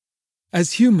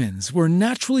As humans, we're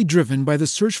naturally driven by the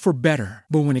search for better.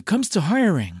 But when it comes to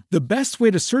hiring, the best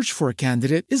way to search for a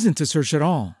candidate isn't to search at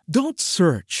all. Don't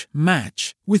search,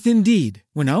 match with Indeed.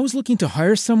 When I was looking to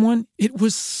hire someone, it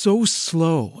was so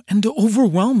slow and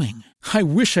overwhelming. I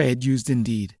wish I had used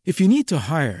Indeed. If you need to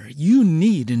hire, you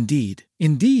need Indeed.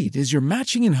 Indeed is your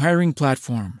matching and hiring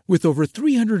platform with over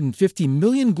 350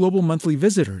 million global monthly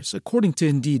visitors, according to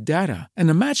Indeed data, and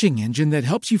a matching engine that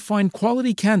helps you find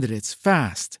quality candidates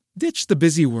fast. Ditch the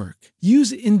busy work.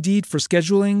 Use Indeed for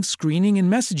scheduling, screening,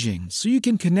 and messaging so you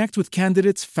can connect with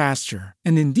candidates faster.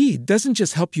 And Indeed doesn't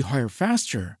just help you hire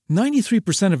faster.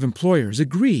 93% of employers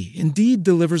agree Indeed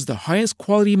delivers the highest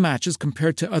quality matches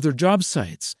compared to other job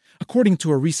sites, according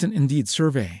to a recent Indeed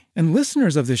survey. And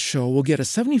listeners of this show will get a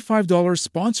 $75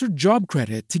 sponsored job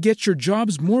credit to get your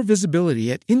jobs more visibility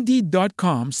at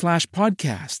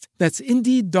Indeed.com/podcast. That's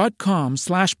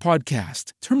Indeed.com/podcast.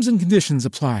 Terms and conditions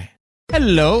apply.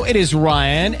 Hello, it is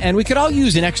Ryan, and we could all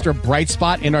use an extra bright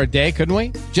spot in our day, couldn't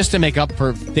we? Just to make up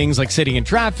for things like sitting in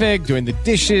traffic, doing the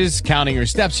dishes, counting your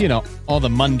steps, you know, all the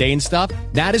mundane stuff.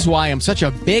 That is why I'm such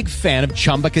a big fan of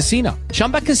Chumba Casino.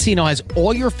 Chumba Casino has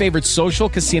all your favorite social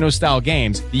casino-style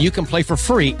games that you can play for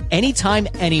free anytime,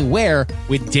 anywhere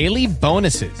with daily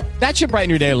bonuses. That should brighten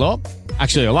your day a little.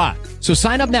 Actually, a lot. So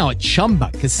sign up now at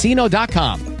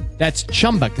ChumbaCasino.com. That's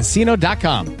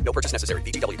ChumbaCasino.com. No purchase necessary.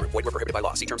 VGW Group. Void where prohibited by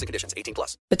law. See terms and conditions.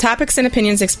 18+. The topics and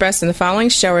opinions expressed in the following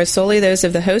show are solely those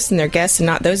of the host and their guests and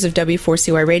not those of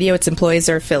W4CY Radio, its employees,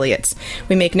 or affiliates.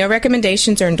 We make no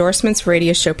recommendations or endorsements for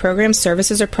radio show programs,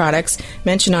 services, or products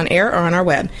mentioned on air or on our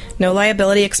web. No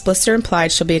liability, explicit or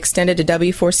implied, shall be extended to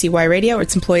W4CY Radio or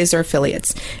its employees or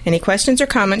affiliates. Any questions or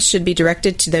comments should be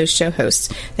directed to those show hosts.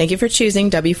 Thank you for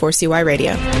choosing W4CY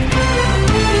Radio.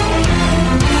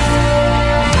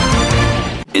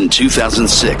 In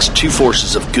 2006, two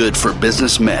forces of good for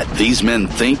business met. These men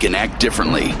think and act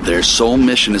differently. Their sole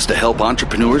mission is to help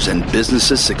entrepreneurs and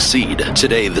businesses succeed.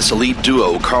 Today, this elite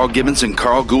duo, Carl Gibbons and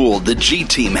Carl Gould, the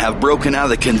G-Team, have broken out of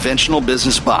the conventional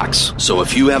business box. So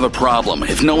if you have a problem,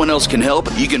 if no one else can help,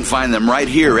 you can find them right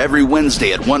here every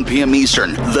Wednesday at 1 p.m.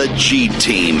 Eastern. The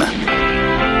G-Team.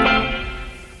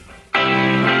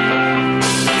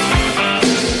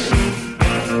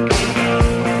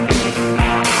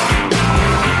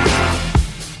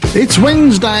 It's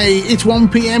Wednesday, it's 1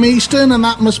 p.m. Eastern, and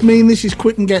that must mean this is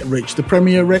Quit and Get Rich, the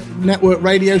premier network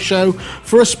radio show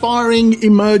for aspiring,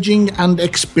 emerging and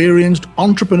experienced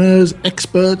entrepreneurs,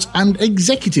 experts and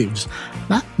executives.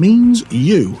 That means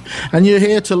you. And you're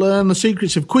here to learn the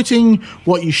secrets of quitting,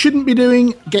 what you shouldn't be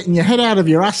doing, getting your head out of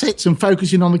your assets and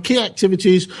focusing on the key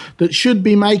activities that should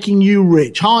be making you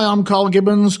rich. Hi, I'm Carl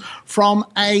Gibbons from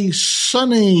a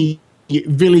sunny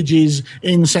villages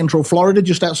in central Florida,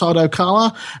 just outside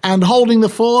Ocala, and holding the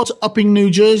fort up in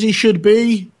New Jersey should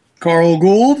be Carl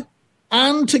Gould.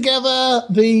 And together,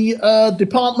 the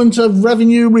Department of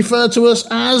Revenue refer to us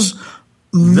as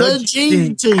the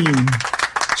G-Team.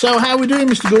 So how are we doing,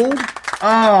 Mr. Gould?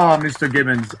 Oh, Mr.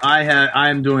 Gibbons, I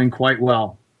am doing quite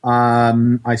well.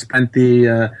 I spent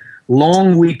the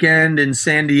long weekend in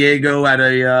San Diego at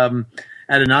an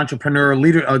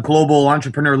a global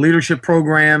entrepreneur leadership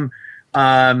program.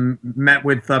 Met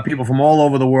with people from all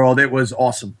over the world. It was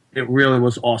awesome. It really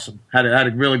was awesome. Had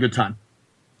a really good time.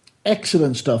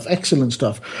 Excellent stuff. Excellent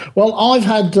stuff. Well, I've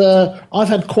had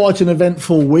quite an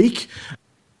eventful week.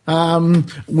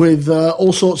 With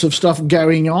all sorts of stuff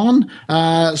going on.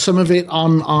 Some of it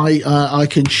I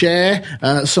can share.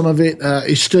 Some of it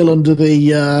is still under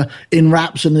the in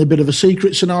wraps and a bit of a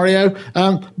secret scenario.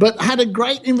 But had a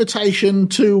great invitation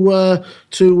to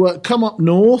come up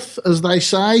north, as they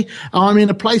say. I'm in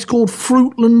a place called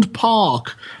Fruitland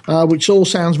Park, which all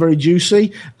sounds very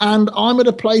juicy. And I'm at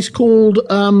a place called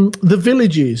The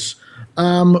Villages,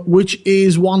 which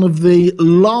is one of the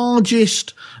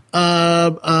largest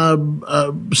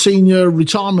senior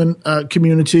retirement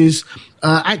communities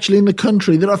actually in the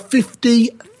country. There are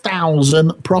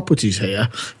 50,000 properties here,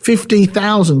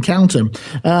 50,000, count them.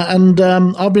 And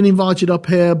I've been invited up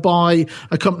here by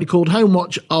a company called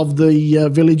Homewatch of the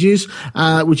Villages,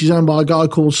 which is owned by a guy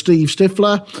called Steve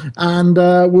Stifler. And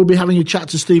we'll be having a chat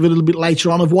to Steve a little bit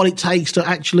later on of what it takes to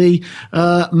actually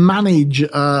manage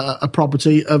a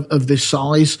property of this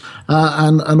size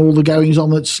and all the goings on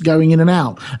that's going in and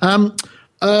out.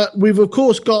 We've, of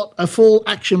course, got a full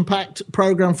action-packed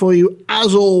program for you,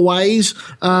 as always.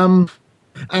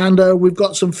 And we've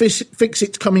got some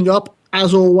Fix-Its coming up,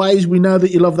 as always. We know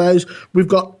that you love those. We've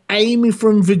got Amy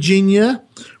from Virginia.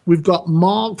 We've got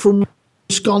Mark from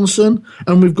Wisconsin.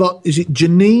 And we've got, is it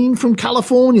Janine from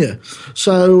California?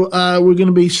 So we're going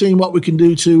to be seeing what we can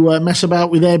do to mess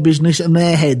about with their business and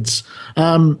their heads.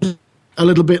 a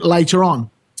little bit later on.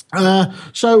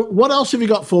 So what else have you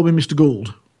got for me, Mr.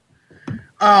 Gould?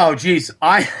 Oh, geez.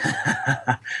 I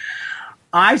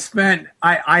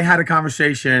had a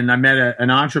conversation. I met an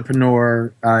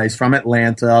entrepreneur. He's from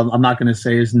Atlanta. I'm not going to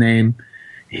say his name.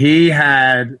 He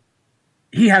had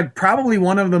probably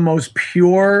one of the most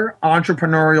pure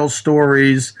entrepreneurial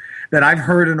stories that I've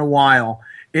heard in a while.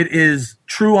 It is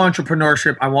true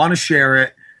entrepreneurship. I want to share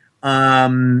it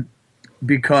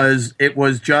because it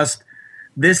was just,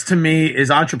 this to me is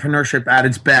entrepreneurship at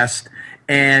its best.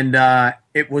 And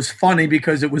it was funny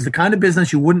because it was the kind of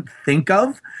business you wouldn't think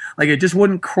of. Like, it just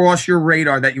wouldn't cross your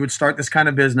radar that you would start this kind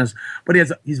of business. But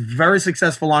he's a very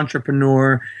successful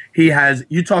entrepreneur.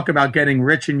 You talk about getting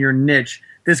rich in your niche.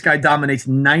 This guy dominates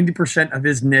 90% of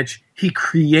his niche. He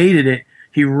created it.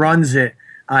 He runs it.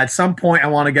 At some point, I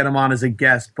want to get him on as a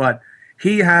guest. But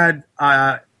he had,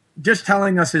 just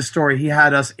telling us his story, he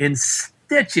had us in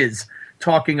stitches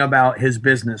talking about his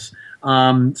business.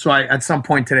 So at some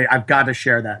point today, I've got to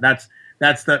share that.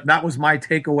 That was my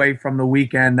takeaway from the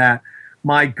weekend. That,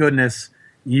 my goodness,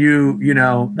 that's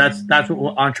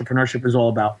what entrepreneurship is all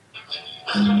about.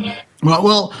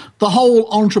 Well, the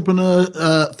whole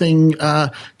entrepreneur thing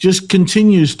just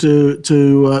continues to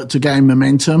gain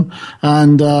momentum,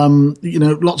 and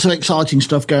lots of exciting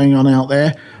stuff going on out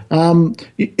there.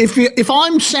 If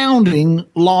I'm sounding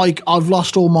like I've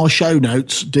lost all my show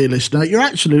notes, dear listener, you're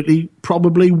absolutely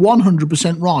probably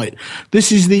 100% right.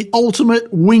 This is the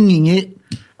ultimate winging it,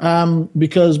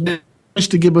 because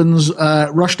Mr. Gibbons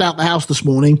rushed out the house this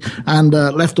morning and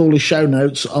left all his show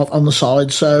notes on the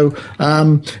side. So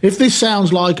if this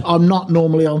sounds like I'm not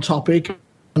normally on topic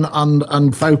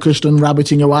and focused and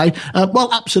rabbiting away, well,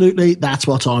 absolutely, that's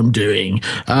what I'm doing.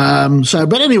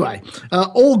 But anyway,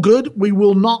 all good. We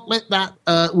will not let that.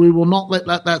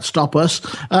 That stop us.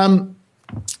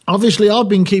 Obviously, I've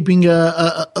been keeping an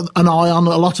eye on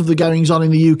a lot of the goings on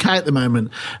in the UK at the moment.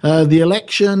 The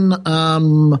election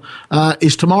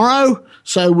is tomorrow,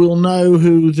 so we'll know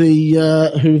who the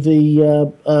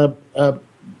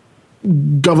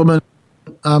government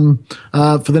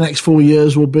for the next 4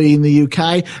 years will be in the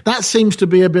UK. That seems to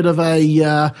be a bit of a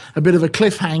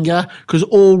cliffhanger, because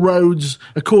all roads,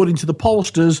 according to the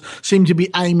pollsters, seem to be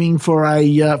aiming for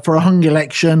a hung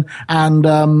election, and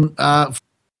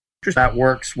that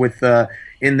works with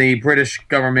in the British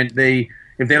government.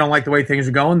 If they don't like the way things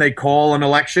are going, they call an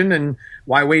election, and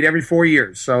why wait every 4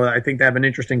 years? So I think they have an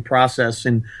interesting process,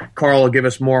 and Carl will give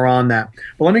us more on that.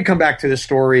 But let me come back to the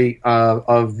story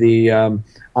of the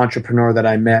entrepreneur that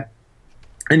I met.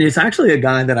 And it's actually a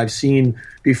guy that I've seen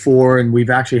before, and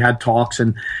we've actually had talks.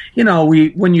 And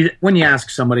when you ask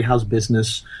somebody how's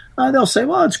business, they'll say,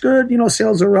 well, it's good.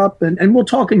 Sales are up, and we'll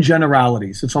talk in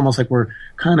generalities. It's almost like we're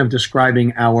kind of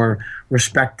describing our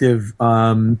respective,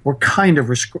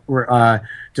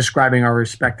 describing our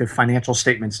respective financial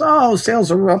statements. Oh,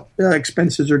 sales are up,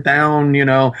 expenses are down,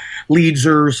 leads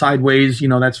are sideways,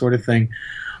 that sort of thing.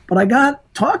 But I got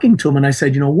talking to him, and I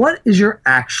said, what is your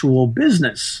actual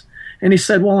business? And he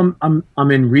said, well,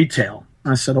 I'm in retail.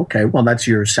 I said, okay, well, that's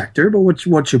your sector, but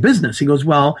what's your business? He goes,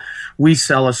 well, we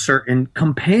sell a certain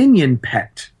companion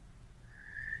pet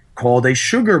called a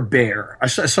sugar bear.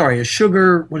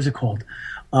 What is it called?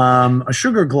 A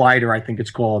sugar glider, I think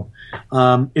it's called.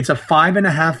 It's a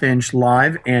 5.5-inch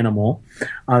live animal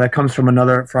that comes from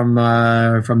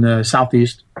the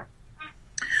Southeast.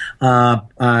 So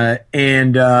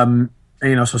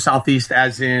Southeast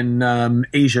as in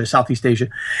Asia, Southeast Asia.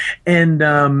 And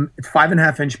it's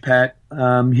 5.5-inch pet. He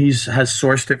has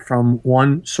sourced it from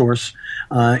one source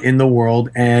in the world,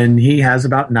 and he has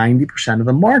about 90% of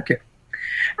the market.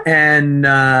 And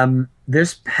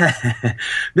this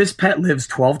pet lives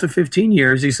 12 to 15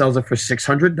 years. He sells it for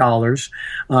 $600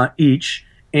 each,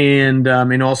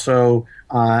 and also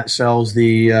sells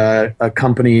the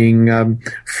accompanying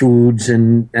foods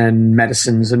and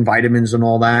medicines and vitamins and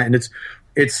all that. And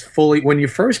it's fully, when you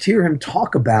first hear him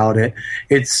talk about it,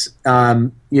 it's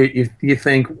you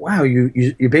think, wow,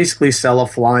 you basically sell a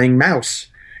flying mouse,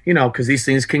 because these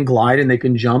things can glide and they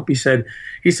can jump. He said,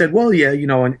 well, yeah,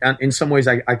 in some ways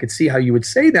I could see how you would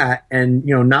say that. And,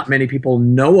 not many people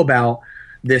know about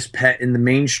this pet in the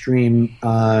mainstream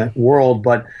world,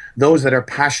 but those that are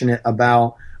passionate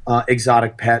about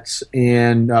exotic pets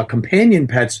and companion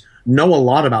pets know a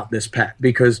lot about this pet,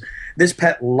 because this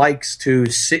pet likes to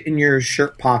sit in your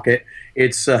shirt pocket.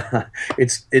 Its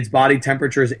body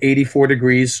temperature is 84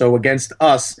 degrees, so against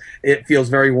us it feels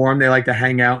very warm. They like to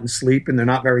hang out and sleep, and they're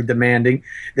not very demanding.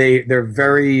 They're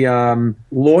very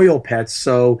loyal pets.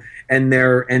 So and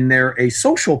they're a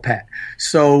social pet.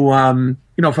 So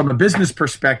from a business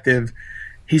perspective,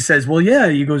 he says, well, yeah,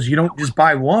 he goes, you don't just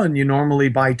buy one, you normally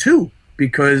buy two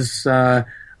because,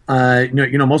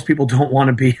 most people don't want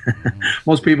to be,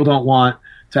 most people don't want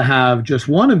to have just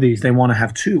one of these. They want to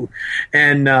have two.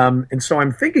 And so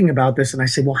I'm thinking about this and I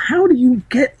say, well, how do you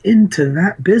get into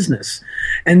that business?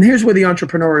 And here's where the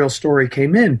entrepreneurial story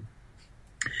came in.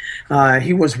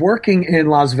 He was working in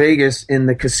Las Vegas in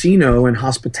the casino and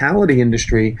hospitality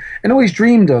industry and always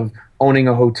dreamed of owning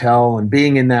a hotel and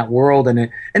being in that world.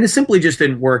 And it simply just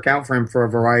didn't work out for him for a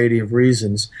variety of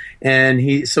reasons. And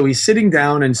he's sitting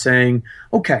down and saying,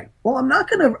 okay, well, I'm not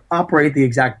going to operate the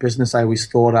exact business I always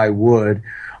thought I would.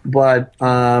 But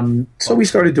so we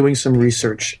started doing some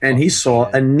research and he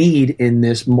saw a need in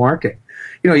this market.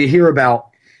 You hear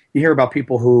about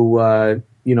people who,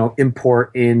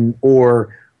 import in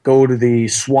or go to the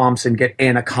swamps and get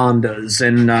anacondas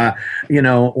and,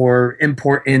 or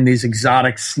import in these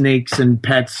exotic snakes and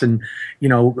pets and,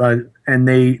 and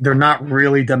they're not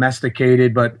really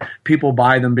domesticated, but people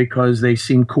buy them because they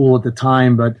seem cool at the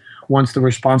time. But once the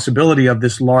responsibility of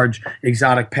this large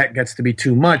exotic pet gets to be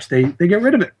too much, they get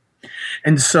rid of it.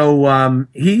 And so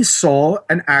he saw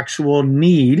an actual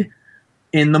need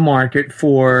in the market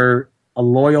for a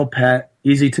loyal pet,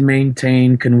 easy to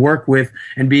maintain, can work with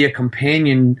and be a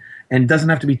companion, and doesn't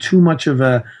have to be too much of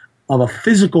a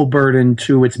physical burden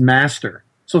to its master.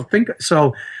 So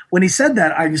when he said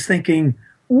that, I was thinking,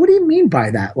 what do you mean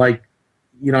by that? Like,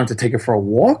 you don't have to take it for a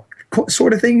walk,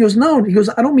 sort of thing? He goes, no. He goes,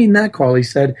 I don't mean that, Carl. He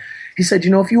said,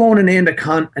 if you own an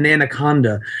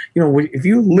anaconda, if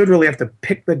you literally have to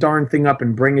pick the darn thing up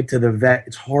and bring it to the vet,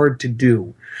 it's hard to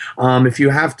do. If you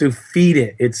have to feed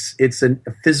it, it's a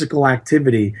physical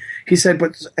activity. He said,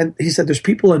 there's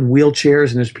people in wheelchairs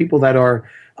and there's people that are,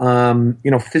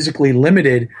 physically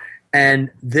limited.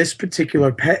 And this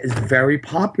particular pet is very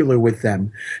popular with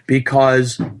them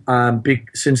because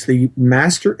since the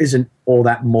master isn't all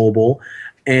that mobile,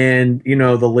 and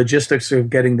the logistics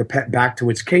of getting the pet back to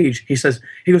its cage, he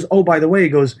goes, oh, by the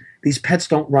way, these pets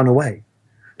don't run away.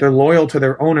 They're loyal to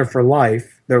their owner for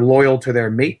life. They're loyal to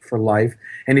their mate for life.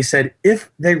 And he said,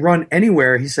 if they run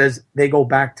anywhere, he says, they go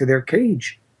back to their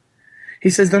cage.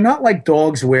 He says, they're not like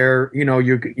dogs where,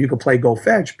 you can play go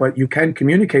fetch, but you can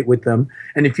communicate with them.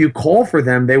 And if you call for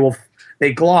them, they'll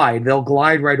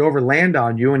glide right over, land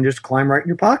on you and just climb right in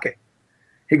your pocket.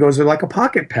 He goes, they're like a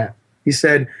pocket pet. He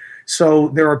said, so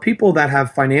there are people that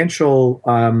have physical,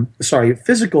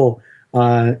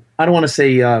 I don't want to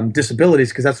say disabilities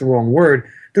because that's the wrong word.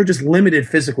 They're just limited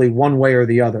physically one way or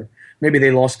the other. Maybe they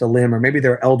lost a limb or maybe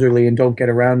they're elderly and don't get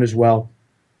around as well.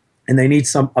 And they need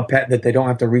a pet that they don't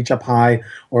have to reach up high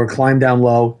or climb down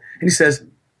low. And he says,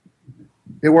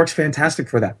 it works fantastic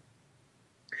for that.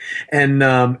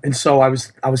 And so I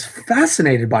was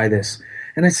fascinated by this.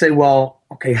 And I say, well,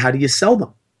 okay, how do you sell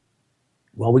them?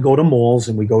 Well, we go to malls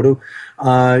and we go to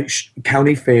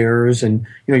county fairs, and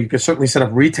you can certainly set up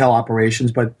retail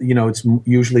operations, but it's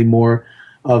usually more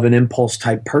of an impulse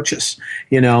type purchase,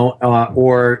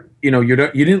 or you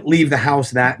didn't leave the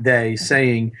house that day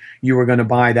saying you were going to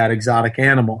buy that exotic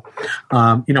animal,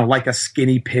 like a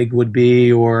skinny pig would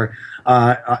be, or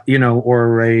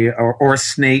or a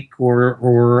snake,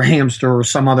 or a hamster, or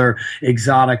some other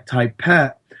exotic type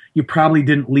pet. You probably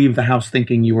didn't leave the house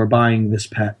thinking you were buying this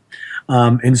pet.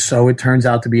 And so it turns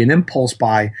out to be an impulse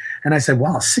buy. And I said,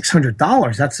 wow,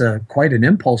 $600, that's quite an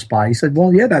impulse buy. He said,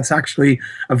 well, yeah, that's actually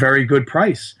a very good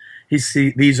price.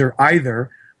 These are either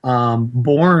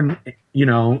born,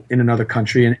 in another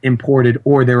country and imported,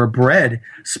 or they were bred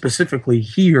specifically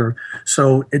here.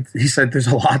 So he said there's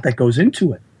a lot that goes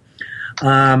into it.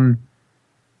 And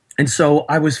so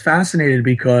I was fascinated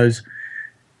because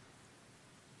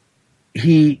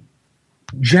he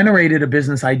generated a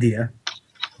business idea,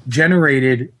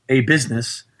 generated a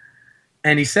business,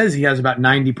 and he says he has about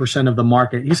 90% of the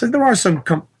market. He says there are some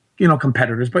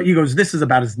competitors, but he goes, this is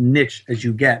about as niche as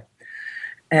you get.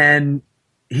 And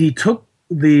he took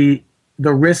the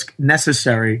risk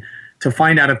necessary to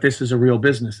find out if this is a real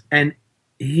business. And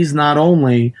he's not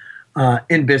only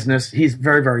in business, he's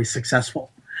very, very successful.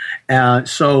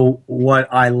 So what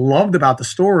I loved about the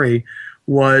story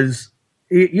was,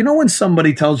 when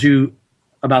somebody tells you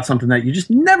about something that you just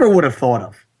never would have thought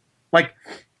of. Like,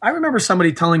 I remember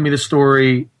somebody telling me the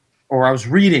story, or I was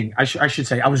reading, I should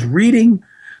say, I was reading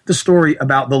the story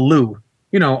about the loo,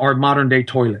 our modern day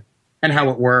toilet, and how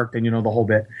it worked, and, the whole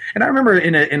bit. And I remember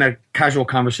in a casual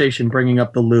conversation bringing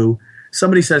up the loo,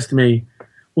 somebody says to me,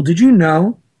 well, did you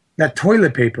know that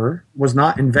toilet paper was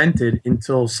not invented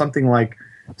until something like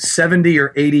 70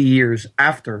 or 80 years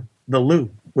after the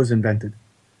loo was invented?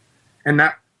 And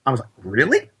that, I was like,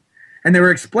 really? And they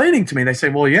were explaining to me, they say,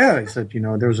 well, yeah, I said,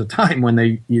 there was a time when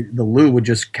the loo would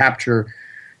just capture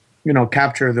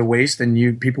the waste,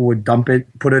 and people would dump it,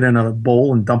 put it in a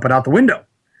bowl and dump it out the window.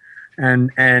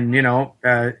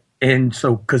 And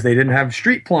so, cause they didn't have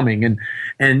street plumbing and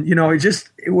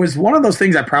it was one of those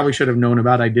things I probably should have known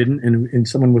about. I didn't. And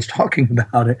someone was talking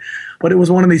about it, but it was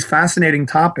one of these fascinating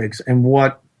topics. And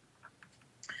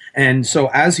so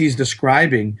as he's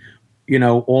describing,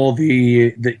 all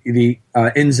the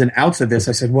ins and outs of this,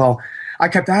 I said, well, I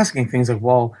kept asking things like,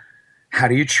 well, how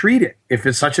do you treat it? If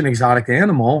it's such an exotic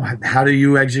animal, how do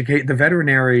you educate the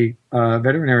veterinary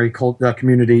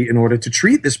community in order to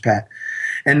treat this pet?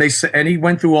 And he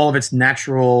went through all of its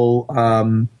natural,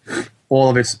 all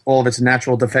of its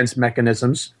natural defense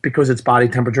mechanisms. Because its body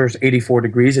temperature is 84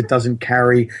 degrees, it doesn't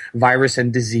carry virus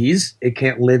and disease. It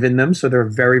can't live in them, so they're a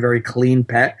very, very clean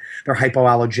pet. They're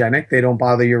hypoallergenic. They don't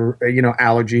bother your,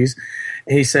 allergies.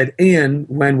 And he said, and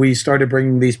when we started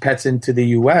bringing these pets into the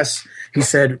U.S., he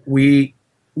said we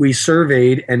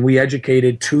surveyed and we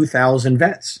educated 2,000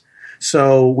 vets.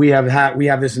 So we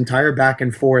have this entire back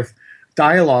and forth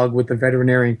dialogue with the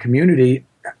veterinarian community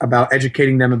about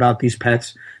educating them about these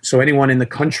pets, so anyone in the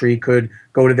country could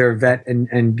go to their vet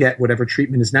and get whatever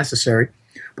treatment is necessary,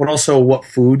 but also what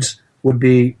foods would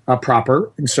be proper.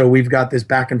 And so we've got this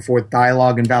back and forth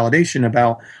dialogue and validation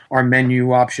about our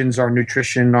menu options, our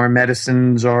nutrition, our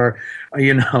medicines, our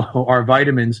our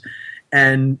vitamins.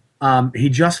 And he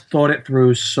just thought it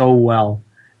through so well.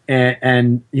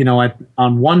 And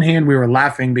on one hand, we were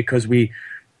laughing because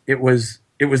it was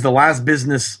the last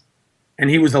business, and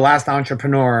he was the last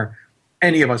entrepreneur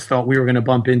any of us thought we were going to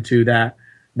bump into that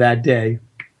day.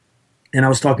 And I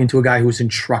was talking to a guy who was in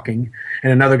trucking,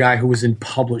 and another guy who was in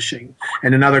publishing,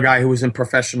 and another guy who was in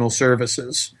professional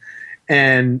services,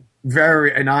 and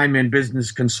I'm in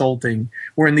business consulting.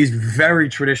 We're in these very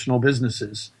traditional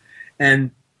businesses,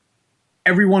 and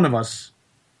every one of us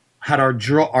had our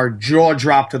jaw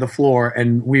drop to the floor,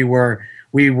 and we were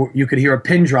you could hear a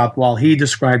pin drop while he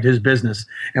described his business.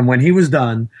 And when he was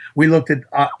done, we looked at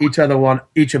each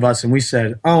of us, and we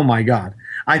said, "Oh my God,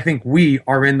 I think we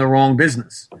are in the wrong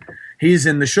business." He's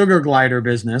in the sugar glider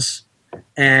business,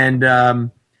 and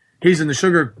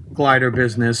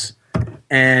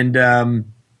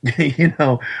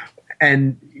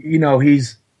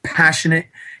he's passionate.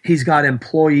 He's got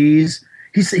employees.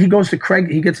 He goes to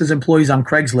he gets his employees on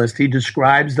Craigslist. He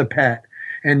describes the pet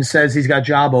and says he's got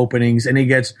job openings, and he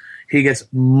gets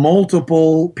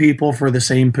multiple people for the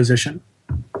same position.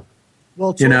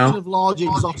 Well, talking of large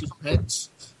exotic pets.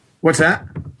 What's that?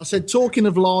 I said, talking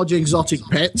of large exotic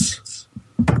pets,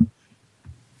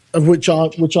 of which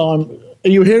I'm. Are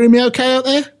you hearing me okay out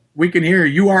there? We can hear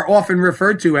you. You are often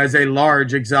referred to as a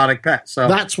large exotic pet. So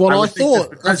that's what I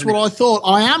thought. That's what I thought.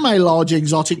 I am a large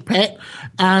exotic pet,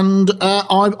 and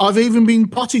I've even been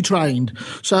potty trained,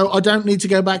 so I don't need to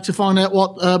go back to find out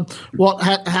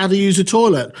how to use a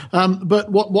toilet.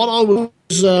 But what I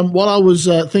was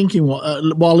thinking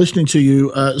while listening to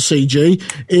you, CG,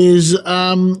 is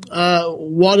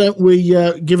why don't we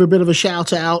give a bit of a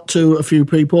shout out to a few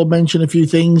people, mention a few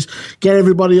things, get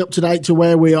everybody up to date to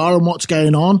where we are and what's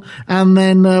going on, and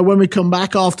then when we come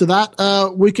back after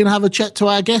that, we can have a chat to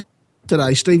our guest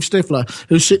today, Steve Stifler,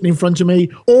 who's sitting in front of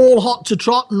me, all hot to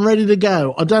trot and ready to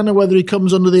go. I don't know whether he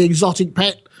comes under the exotic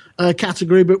pet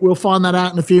category, but we'll find that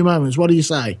out in a few moments. What do you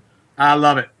say? I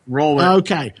love it. Roll with it.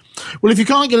 Okay. Well, if you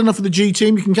can't get enough of the G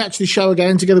Team, you can catch this show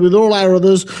again together with all our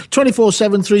others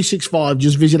 24/7, 365.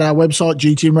 Just visit our website,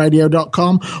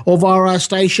 gteamradio.com, or via our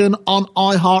station on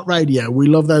iHeartRadio. We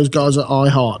love those guys at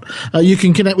iHeart. You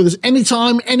can connect with us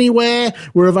anytime, anywhere.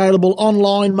 We're available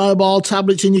online, mobile,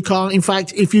 tablets, in your car. In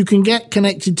fact, if you can get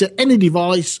connected to any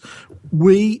device,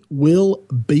 we will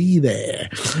be there.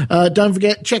 Don't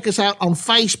forget, check us out on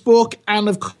Facebook, and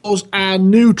of course our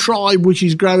new tribe, which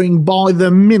is growing by the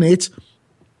minute,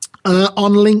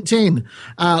 on LinkedIn.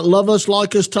 Love us,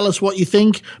 like us, tell us what you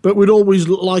think, but we'd always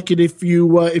like it if you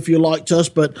liked us.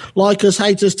 But like us,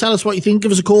 hate us, tell us what you think.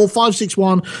 Give us a call,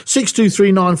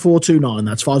 561-623-9429.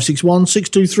 That's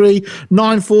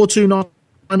 561-623-9429.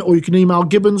 Or you can email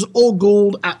Gibbons or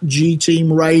Gould at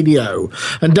GTeam Radio.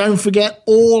 And don't forget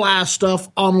all our stuff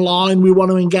online. We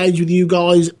want to engage with you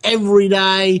guys every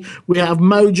day. We have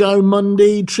Mojo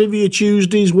Monday, Trivia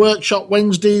Tuesdays, Workshop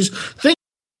Wednesdays.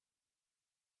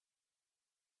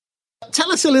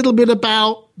 Tell us a little bit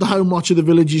about the Home Watch of the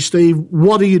Villages, Steve.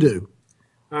 What do you do?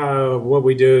 What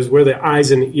we do is we're the eyes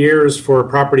and ears for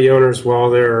property owners while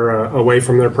they're away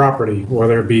from their property,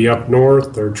 whether it be up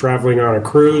north or traveling on a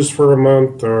cruise for a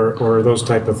month or those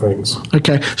type of things.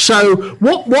 Okay, so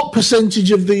what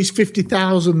percentage of these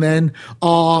 50,000 then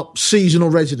are seasonal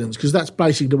residents? Because that's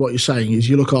basically what you're saying is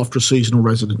you look after a seasonal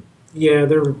resident. Yeah,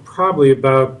 there are probably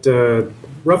about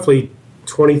roughly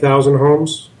 20,000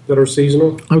 homes that are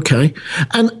seasonal. Okay,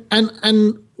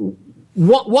 and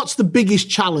what's the biggest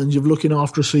challenge of looking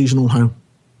after a seasonal home?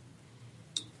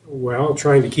 Well,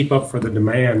 trying to keep up for the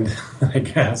demand, I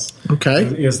guess. Okay,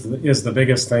 is the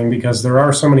biggest thing, because there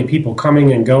are so many people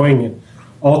coming and going at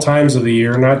all times of the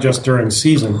year, not just during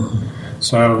season.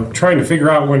 So trying to figure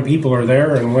out when people are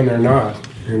there and when they're not,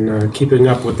 and keeping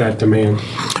up with that demand.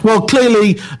 Well,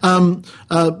 clearly,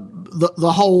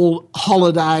 the whole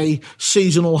holiday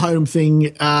seasonal home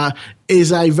thing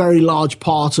is a very large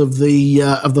part of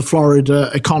the Florida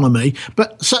economy.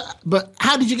 But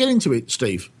how did you get into it,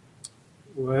 Steve?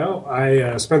 Well,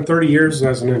 I spent 30 years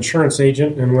as an insurance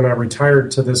agent, and when I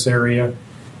retired to this area,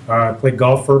 I played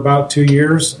golf for about 2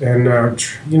 years, and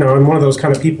I'm one of those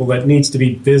kind of people that needs to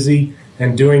be busy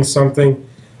and doing something.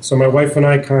 So my wife and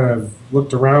I kind of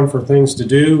looked around for things to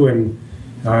do, and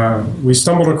we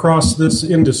stumbled across this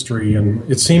industry, and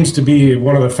it seems to be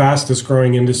one of the fastest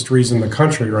growing industries in the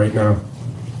country right now.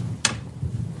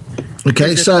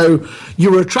 Okay, so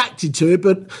you were attracted to it,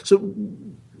 but so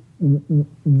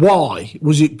why?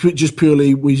 Was it just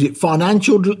purely, was it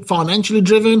financially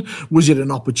driven? Was it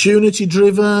an opportunity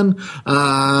driven?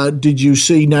 Did you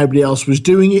see nobody else was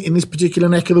doing it in this particular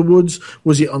neck of the woods?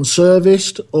 Was it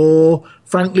unserviced? Or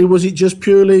frankly, was it just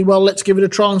purely, well, let's give it a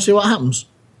try and see what happens?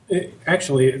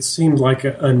 It seemed like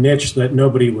a niche that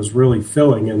nobody was really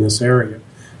filling in this area.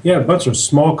 Yeah, a bunch of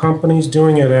small companies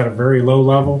doing it at a very low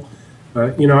level.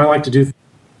 I like to do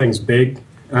things big.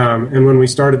 And when we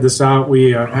started this out,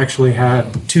 we actually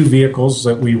had 2 vehicles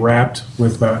that we wrapped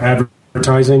with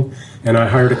advertising, and I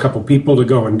hired a couple people to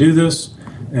go and do this.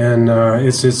 And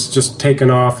it's just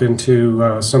taken off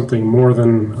into something more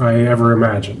than I ever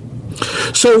imagined.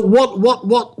 So what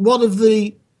of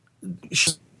the...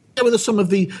 Share with us some of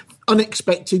the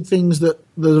unexpected things that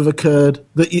have occurred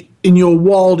that in your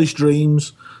wildest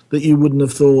dreams that you wouldn't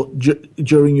have thought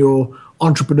during your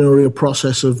entrepreneurial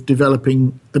process of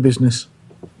developing the business?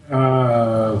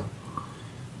 Well,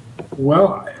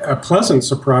 a pleasant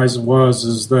surprise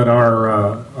is that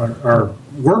our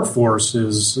workforce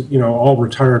is all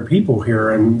retired people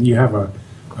here, and you have a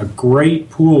great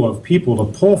pool of people to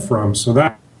pull from. So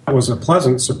that was a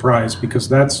pleasant surprise, because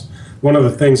that's one of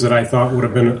the things that I thought would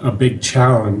have been a big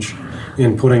challenge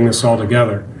in putting this all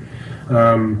together.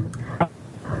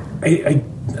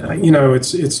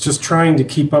 It's just trying to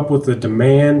keep up with the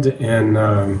demand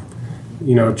and,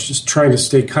 just trying to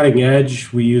stay cutting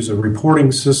edge. We use a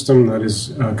reporting system that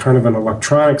is kind of an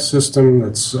electronic system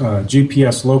that's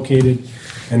GPS located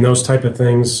and those type of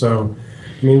things. So,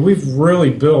 we've really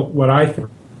built what I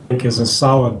think is a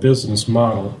solid business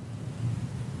model.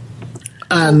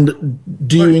 And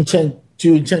do you intend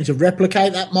to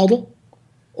replicate that model,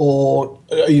 or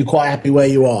are you quite happy where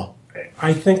you are?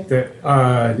 I think that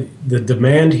the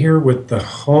demand here with the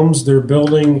homes they're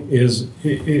building is,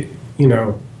 we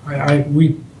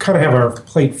kind of have our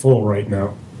plate full right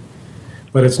now.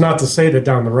 But it's not to say that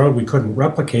down the road we couldn't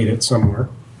replicate it somewhere.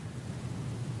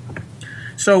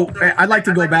 So I'd like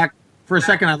to go back for a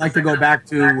second. I'd like to go back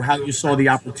to how you saw the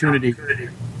opportunity.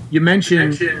 You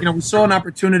mentioned, we saw an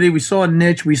opportunity, we saw a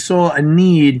niche, we saw a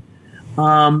need.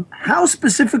 How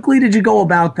specifically did you go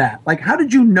about that? Like, how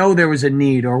did you know there was a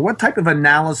need, or what type of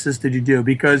analysis did you do?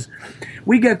 Because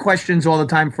we get questions all the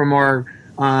time from our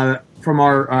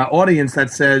audience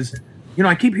that says,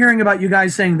 I keep hearing about you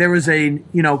guys saying there was a,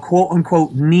 quote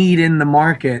unquote need in the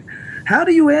market. How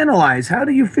do you analyze? How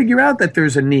do you figure out that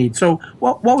there's a need? So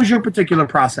what was your particular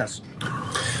process?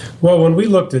 Well, when we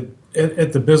looked at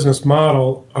the business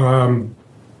model,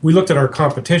 we looked at our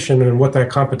competition and what that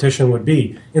competition would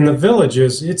be. In the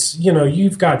villages, it's,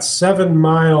 you've got 7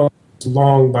 mile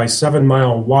long by 7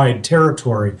 mile wide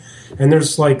territory, and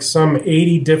there's like some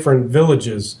 80 different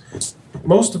villages.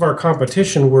 Most of our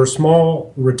competition were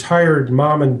small retired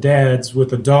mom and dads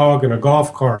with a dog and a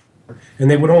golf cart, and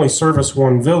they would only service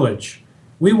one village.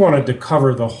 We wanted to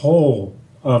cover the whole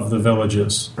of the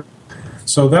villages.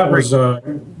 So that was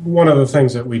one of the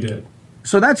things that we did.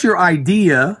 So that's your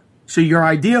idea. So your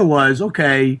idea was,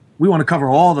 okay, we want to cover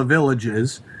all the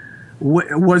villages.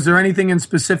 Was there anything in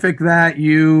specific that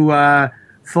you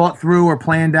thought through or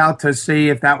planned out to see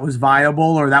if that was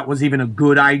viable, or that was even a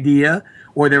good idea,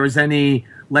 or there was any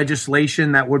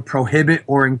legislation that would prohibit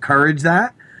or encourage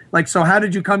that? Like, so how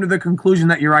did you come to the conclusion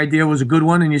that your idea was a good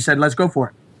one and you said, let's go for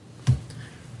it?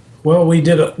 Well, we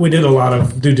did a lot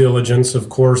of due diligence, of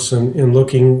course, in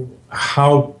looking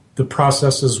how the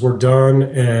processes were done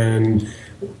and,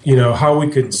 how we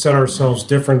could set ourselves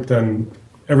different than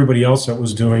everybody else that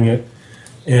was doing it.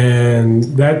 And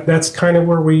that's kind of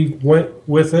where we went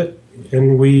with it.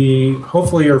 And we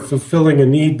hopefully are fulfilling a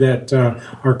need that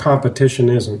our competition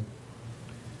isn't.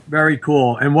 Very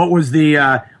cool. And what was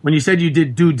the when you said you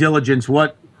did due diligence?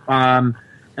 What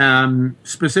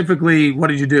specifically? What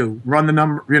did you do? Run the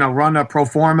number? Run a pro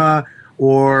forma,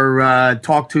 or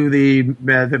talk to the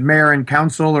mayor and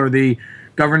council, or the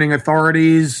governing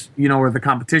authorities? or the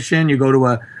competition. You go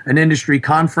to an industry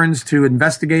conference to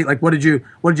investigate. Like, what did you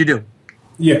do?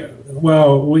 Yeah.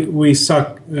 Well, we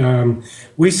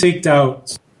seeked out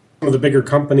some of the bigger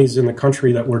companies in the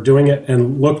country that were doing it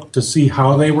and looked to see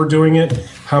how they were doing it,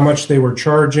 how much they were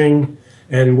charging,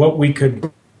 and what we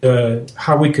could,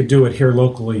 how we could do it here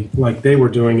locally, like they were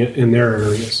doing it in their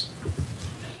areas.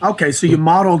 Okay, so you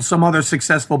modeled some other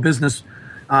successful businesses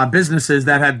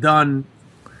that had done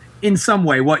in some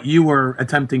way what you were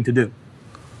attempting to do.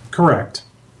 Correct.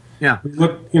 Yeah.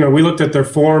 We looked at their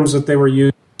forms that they were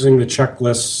using, the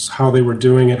checklists, how they were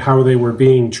doing it, how they were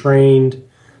being trained.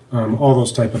 All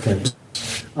those type of things.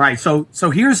 All right, so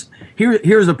here's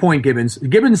a point, Gibbons.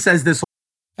 Gibbons says this.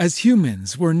 As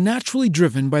humans, we're naturally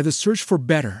driven by the search for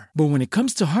better. But when it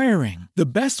comes to hiring, the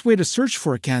best way to search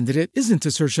for a candidate isn't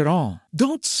to search at all.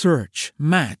 Don't search,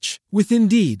 match with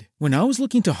Indeed. When I was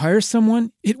looking to hire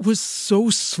someone, it was so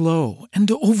slow and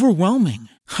overwhelming.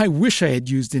 I wish I had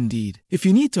used Indeed. If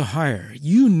you need to hire,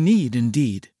 you need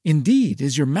Indeed. Indeed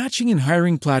is your matching and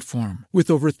hiring platform with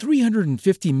over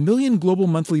 350 million global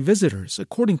monthly visitors,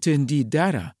 according to Indeed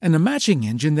data, and a matching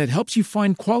engine that helps you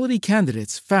find quality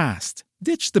candidates fast.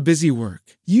 Ditch the busy work.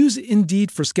 Use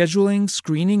Indeed for scheduling,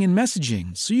 screening, and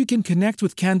messaging so you can connect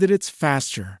with candidates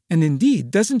faster. And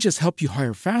Indeed doesn't just help you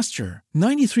hire faster.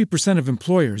 93% of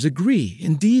employers agree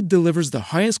Indeed delivers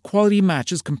the highest quality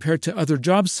matches compared to other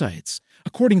job sites,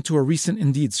 according to a recent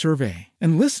Indeed survey.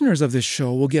 And listeners of this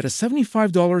show will get a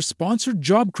 $75 sponsored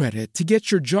job credit to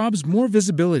get your jobs more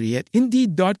visibility at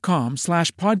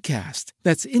Indeed.com/podcast.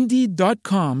 That's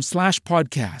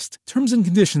Indeed.com/podcast. Terms and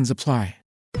conditions apply.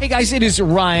 Hey guys, it is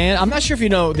Ryan. I'm not sure if you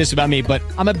know this about me, but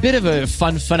I'm a bit of a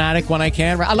fun fanatic when I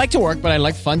can. I like to work, but I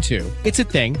like fun too. It's a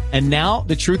thing. And now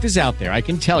the truth is out there. I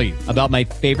can tell you about my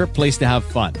favorite place to have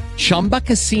fun. Chumba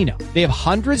Casino. They have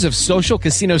hundreds of social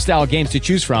casino style games to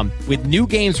choose from with new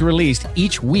games released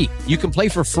each week. You can play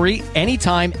for free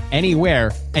anytime,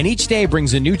 anywhere. And each day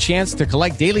brings a new chance to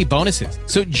collect daily bonuses.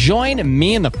 So join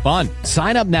me in the fun.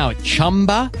 Sign up now at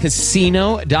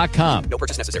ChumbaCasino.com. No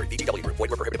purchase necessary. VGW Group. Void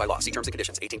where prohibited by law. See terms and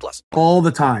conditions. 18+. All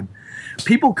the time.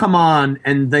 People come on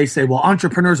and they say, well,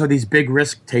 entrepreneurs are these big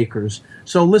risk takers.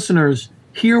 So listeners,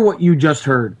 hear what you just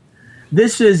heard.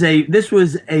 This was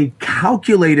a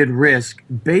calculated risk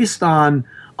based on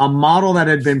a model that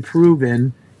had been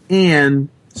proven and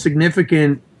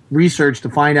significant research to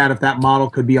find out if that model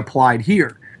could be applied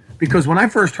here. Because when I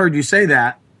first heard you say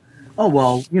that,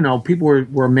 people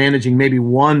were managing maybe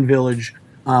one village,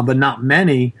 but not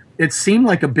many. It seemed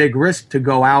like a big risk to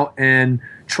go out and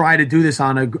try to do this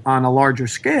on a larger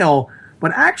scale.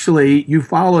 But actually, you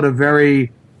followed a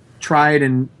very tried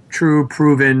and true,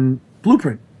 proven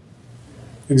blueprint.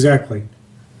 Exactly.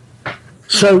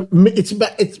 So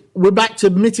we're back to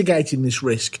mitigating this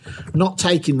risk, not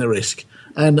taking the risk.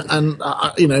 And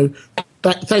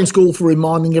thanks, Ghoul, for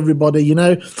reminding everybody.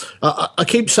 I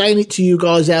keep saying it to you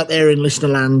guys out there in listener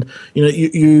land.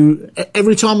 You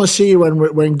every time I see you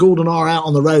when Gould and I are out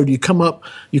on the road, you come up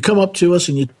to us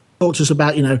and you talk to us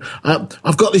about,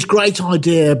 I've got this great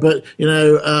idea, but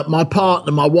my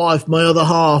partner, my wife, my other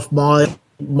half, my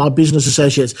business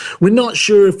associates, we're not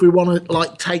sure if we want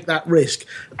to take that risk.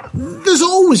 There's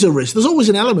always a risk. There's always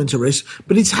an element of risk,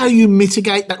 but it's how you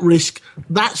mitigate that risk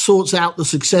that sorts out the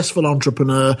successful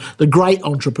entrepreneur, the great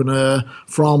entrepreneur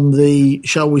from the,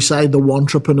 shall we say, the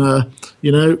wantrepreneur.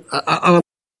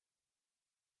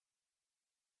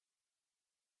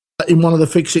 In one of the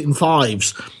Fix It in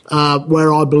Fives,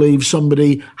 where I believe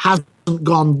somebody hasn't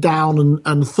gone down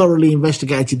and thoroughly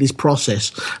investigated this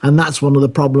process, and that's one of the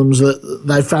problems that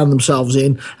they found themselves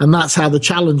in, and that's how the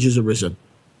challenge has arisen.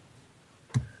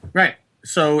 Right.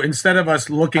 So instead of us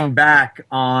looking back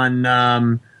on,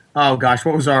 what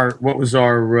was our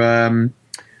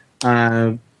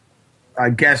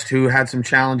guest who had some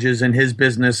challenges in his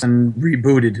business and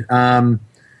rebooted,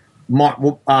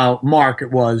 Mark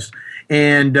it was.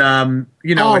 And, right.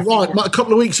 A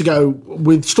couple of weeks ago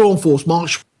with Stormforce, Mark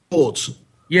Schwartz.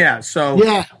 Yeah. So,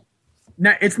 yeah.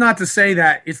 it's not to say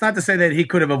that he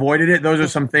could have avoided it. Those are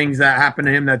some things that happened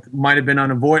to him that might have been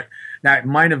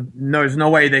there's no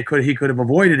way he could have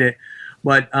avoided it.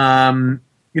 But at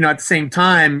the same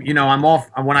time,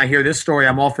 when I hear this story,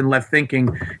 I'm often left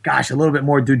thinking, gosh, a little bit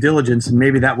more due diligence, and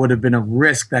maybe that would have been a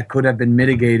risk that could have been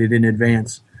mitigated in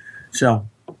advance. So,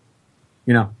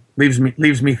 leaves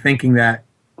me thinking that,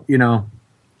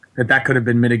 that could have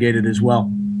been mitigated as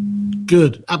well.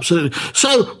 Good, absolutely.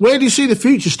 So, where do you see the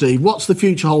future, Steve? What's the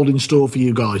future hold in store for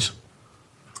you guys?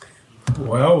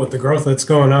 Well, with the growth that's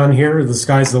going on here, the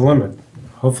sky's the limit.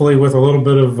 Hopefully, with a little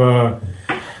bit of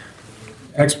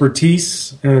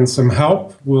expertise and some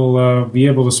help, we'll be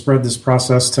able to spread this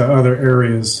process to other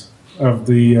areas of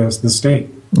the state.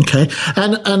 Okay,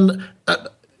 and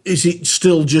is it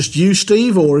still just you,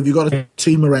 Steve, or have you got a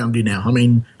team around you now? I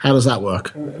mean, how does that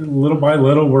work? Little by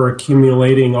little, we're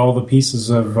accumulating all the pieces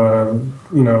of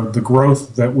the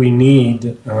growth that we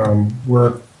need.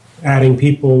 We're adding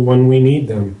people when we need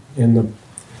them in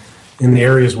the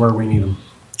areas where we need them.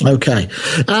 Okay.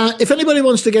 If anybody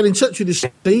wants to get in touch with you,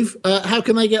 Steve, how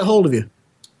can they get hold of you?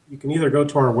 You can either go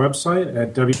to our website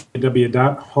at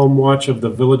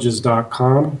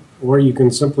www.homewatchofthevillages.com, or you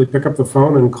can simply pick up the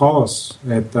phone and call us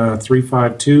at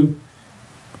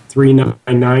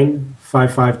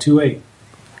 352-399-5528.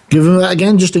 Give them that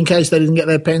again, just in case they didn't get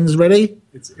their pens ready.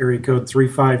 It's area code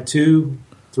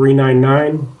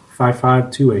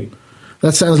 352-399-5528.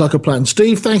 That sounds like a plan.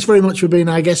 Steve, thanks very much for being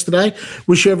our guest today.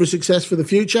 Wish you every success for the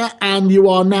future. And you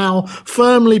are now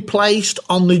firmly placed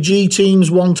on the G Team's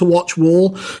One to Watch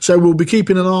wall. So we'll be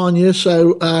keeping an eye on you.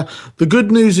 So the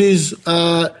good news is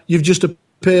you've just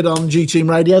appeared on G Team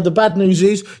Radio. The bad news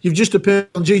is you've just appeared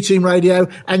on G Team Radio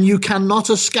and you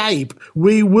cannot escape.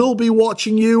 We will be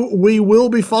watching you. We will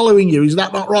be following you. Is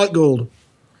that not right, Gould?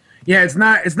 Yeah, it's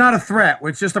not a threat.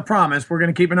 It's just a promise. We're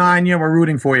going to keep an eye on you and we're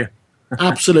rooting for you.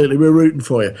 Absolutely, we're rooting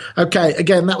for you. Okay,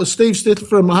 again, that was Steve Stith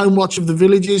from Home Watch of the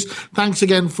Villages. Thanks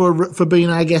again for being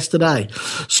our guest today.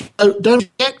 So don't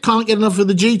forget, can't get enough of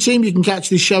the G Team. You can catch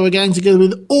this show again together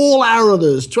with all our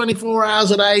others, 24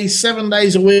 hours a day, 7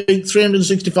 days a week,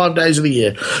 365 days of the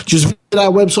year. Just visit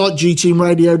our website,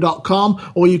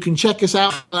 gteamradio.com, or you can check us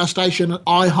out at our station at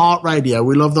iHeartRadio.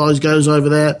 We love those guys over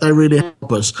there. They really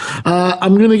help us.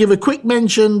 I'm going to give a quick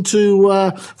mention to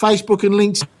Facebook and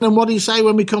LinkedIn. And what do you say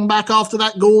when we come back after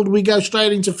that, Gould? We go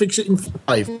straight into Fix It in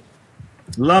 5.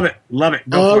 Love it.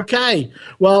 Okay.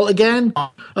 Well, again,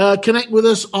 connect with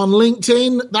us on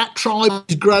LinkedIn. That tribe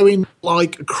is growing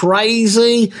like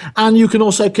crazy. And you can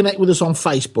also connect with us on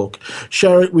Facebook.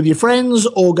 Share it with your friends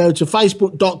or go to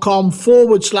facebook.com/,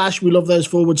 we love those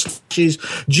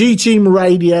 /, G Team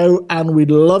Radio. And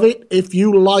we'd love it if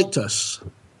you liked us.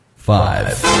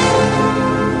 5,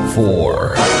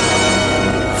 4,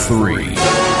 3,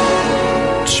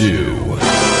 2,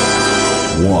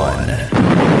 1.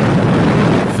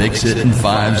 Fix It in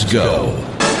 5's go.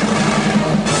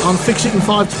 On Fix It in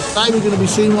 5 today, we're going to be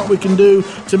seeing what we can do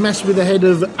to mess with the head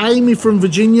of Amy from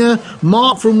Virginia,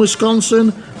 Mark from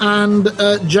Wisconsin, and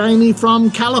Jamie from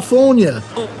California.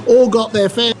 All got their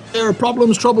fair share of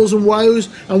problems, troubles, and woes,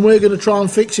 and we're going to try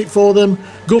and fix it for them.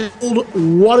 Gould,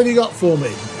 what have you got for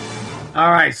me?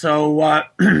 All right, so why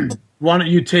don't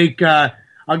you take?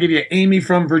 I'll give you Amy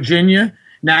from Virginia.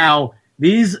 Now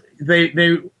these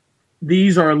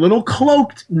are a little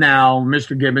cloaked now,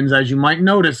 Mr. Gibbons, as you might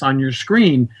notice on your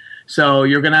screen. So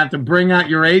you're going to have to bring out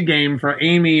your A game for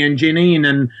Amy and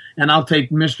Janine, and I'll take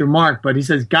Mr. Mark. But he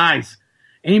says,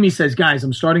 Amy says, guys,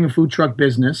 I'm starting a food truck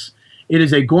business. It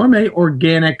is a gourmet,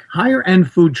 organic, higher-end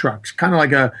food truck, kind of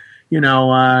like a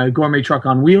gourmet truck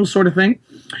on wheels sort of thing.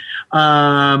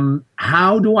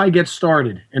 How do I get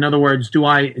started? In other words,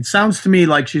 it sounds to me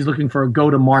like she's looking for a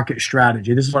go-to-market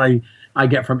strategy. This is what I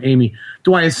get from Amy.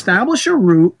 Do I establish a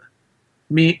route,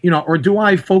 or do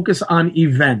I focus on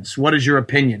events? What is your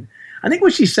opinion? I think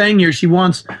what she's saying here, she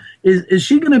wants, is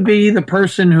she going to be the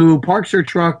person who parks her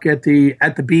truck at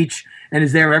the beach and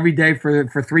is there every day for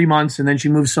 3 months, and then she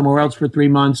moves somewhere else for 3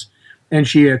 months and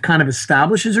she kind of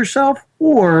establishes herself?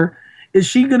 Or is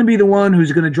she going to be the one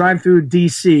who's going to drive through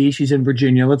D.C., she's in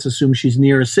Virginia, let's assume she's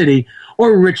near a city,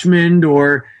 or Richmond,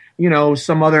 or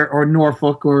some other, or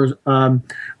Norfolk, or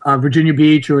Virginia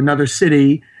Beach, or another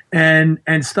city, and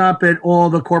stop at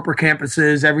all the corporate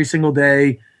campuses every single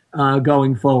day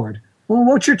going forward? Well,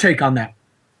 what's your take on that?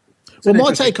 Well,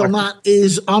 my take on that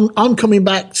is I'm coming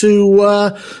back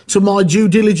to my due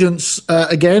diligence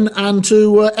again, and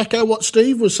to echo what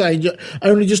Steve was saying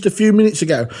only just a few minutes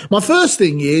ago. My first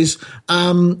thing is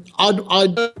I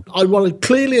want to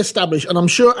clearly establish, and I'm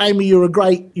sure, Amy, you're a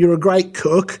great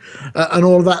cook and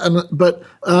all of that. But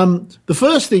the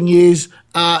first thing is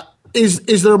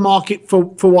is there a market for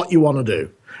what you want to do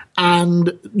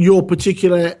and your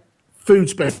particular food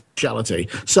speciality?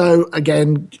 So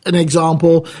again, an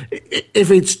example,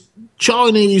 if it's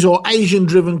Chinese or Asian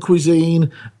driven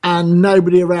cuisine and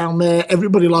nobody around there,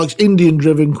 everybody likes Indian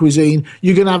driven cuisine,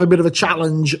 you're going to have a bit of a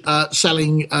challenge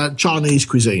selling Chinese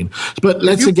cuisine. But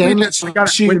let's wait a minute, I got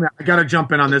to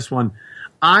jump in on this one.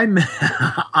 I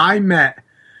met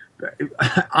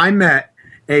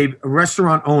a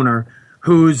restaurant owner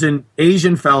who's an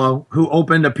Asian fellow who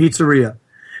opened a pizzeria,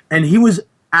 and he was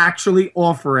actually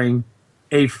offering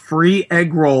a free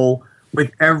egg roll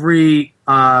with every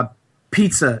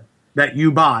pizza that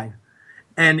you buy.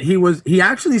 And he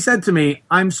actually said to me,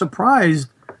 I'm surprised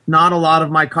not a lot of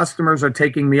my customers are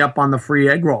taking me up on the free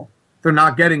egg roll. They're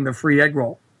not getting the free egg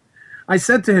roll. I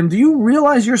said to him, do you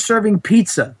realize you're serving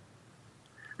pizza?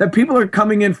 That people are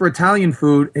coming in for Italian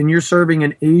food and you're serving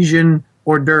an Asian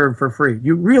hors d'oeuvre for free.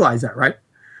 You realize that, right?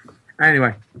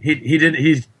 Anyway,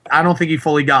 I don't think he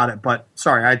fully got it, but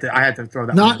sorry, I had to throw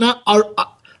that.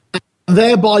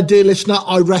 Thereby, dear listener,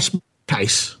 I rest my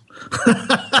case.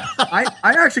 I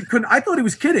actually couldn't. I thought he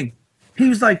was kidding.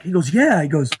 He goes, yeah. He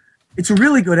goes, it's a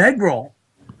really good egg roll.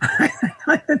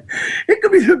 It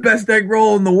could be the best egg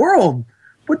roll in the world,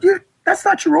 but that's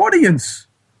not your audience.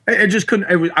 I just couldn't.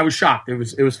 I was shocked. It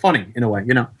was funny in a way,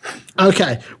 you know.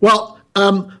 Okay. Well,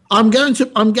 I'm going to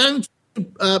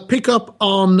pick up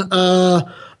on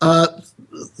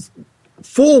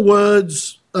 4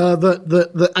 words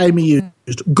that Amy used.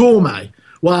 Gourmet.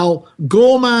 Well,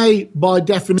 gourmet by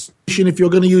definition, if you're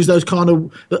going to use those kind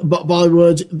of by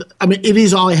words, I mean, it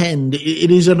is high-end. It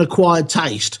is an acquired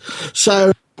taste.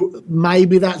 So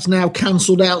maybe that's now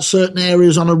cancelled out certain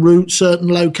areas on a route,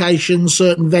 certain locations,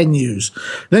 certain venues.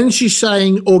 Then she's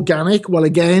saying organic. Well,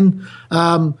 again,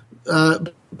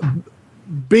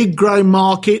 big growing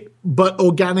market, but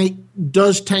organic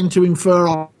does tend to infer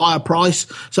a higher price.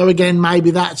 So again, maybe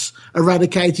that's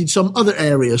eradicated some other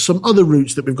areas, some other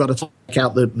routes that we've got to take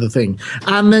out the thing.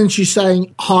 And then she's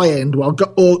saying high end. Well,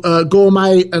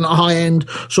 gourmet and high end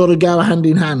sort of go hand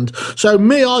in hand. So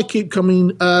I keep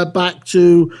coming back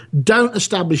to don't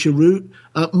establish a route.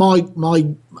 My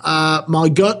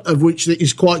gut, of which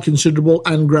is quite considerable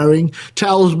and growing,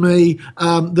 tells me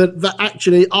that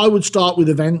actually I would start with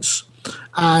events.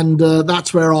 And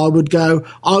that's where I would go.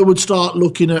 I would start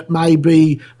looking at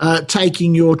maybe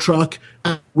taking your truck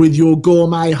with your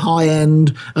gourmet high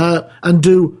end and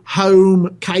do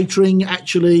home catering.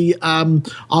 Actually, I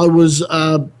was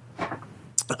with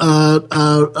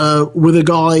a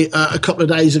guy a couple of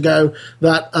days ago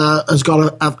that has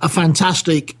got a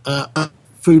fantastic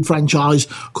food franchise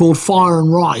called Fire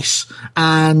and Rice,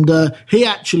 and he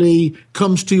actually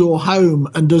comes to your home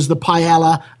and does the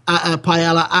paella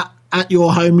at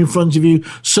your home in front of you,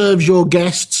 serves your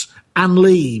guests and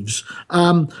leaves.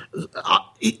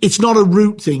 It's not a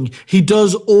route thing. He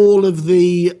does all of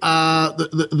the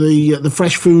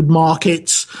fresh food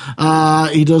markets.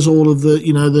 He does all of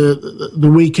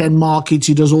the weekend markets.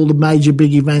 He does all the major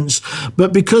big events.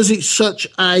 But because it's such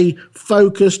a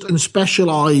focused and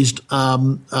specialised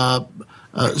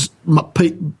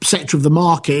sector of the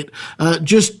market,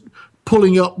 just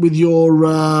pulling up with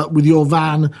your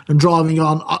van and driving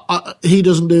on, he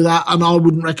doesn't do that, and I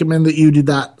wouldn't recommend that you did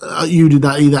that. You did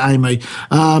that either, Amy,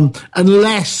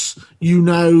 unless you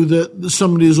know that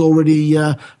somebody has already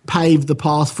paved the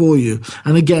path for you.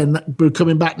 And again, we're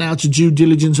coming back now to due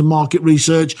diligence and market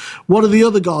research. What are the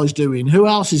other guys doing? Who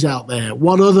else is out there?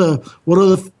 What other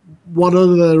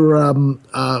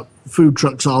food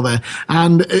trucks are there,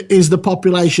 and is the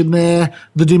population there,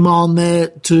 the demand there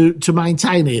to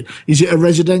maintain it? Is it a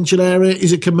residential area?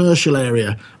 Is it commercial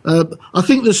area? I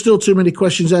think there's still too many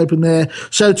questions open there.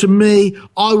 So to me,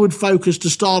 I would focus to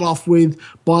start off with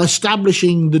by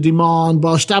establishing the demand,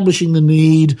 by establishing the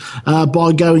need,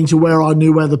 by going to where I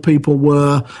knew where the people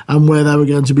were and where they were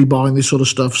going to be buying this sort of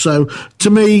stuff. So to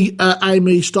me,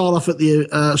 Amy, start off at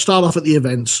the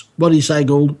events. What do you say,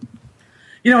 Gould?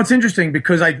 You know, it's interesting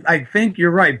because I think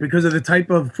you're right. Because of the type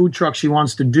of food truck she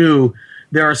wants to do,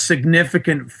 there are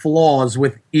significant flaws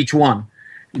with each one.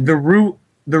 The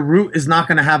route is not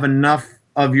going to have enough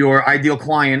of your ideal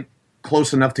client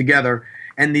close enough together,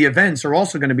 and the events are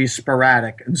also going to be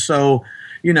sporadic. And so,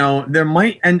 you know,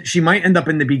 she might end up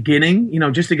in the beginning, you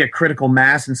know, just to get critical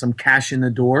mass and some cash in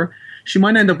the door. She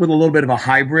might end up with a little bit of a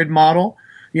hybrid model.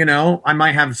 You know, I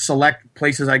might have select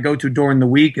places I go to during the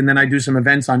week, and then I do some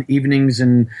events on evenings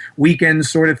and weekends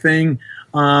sort of thing.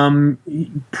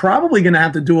 Probably going to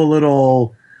have to do a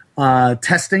little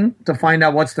testing to find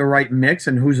out what's the right mix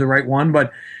and who's the right one.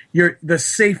 But, the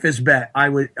safest bet I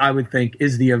would think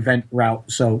is the event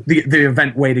route. So the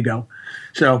event way to go.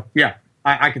 So yeah,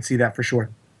 I could see that for sure.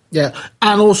 Yeah,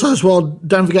 and also as well,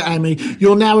 don't forget, Amy,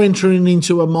 you're now entering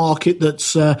into a market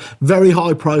that's very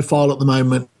high profile at the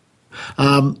moment.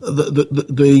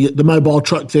 The mobile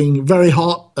truck thing, very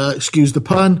hot, excuse the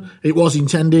pun, it was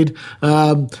intended.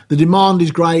 The demand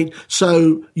is great,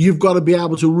 so you've got to be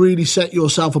able to really set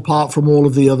yourself apart from all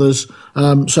of the others.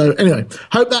 So anyway,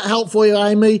 hope that helped for you,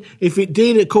 Amy. If it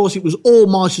did, of course, it was all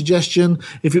my suggestion.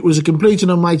 If it was a complete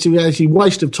and unmotivated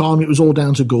waste of time, it was all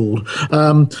down to Gould.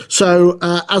 So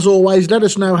as always, let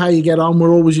us know how you get on.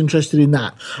 We're always interested in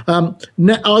that.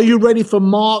 Are you ready for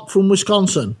Mark from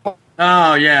Wisconsin?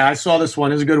 Oh, yeah, I saw this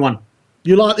one. It's a good one.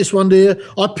 You like this one, do you?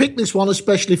 I picked this one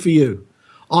especially for you.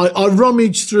 I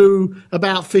rummaged through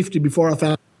about 50 before I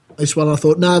found this one. I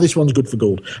thought, no, this one's good for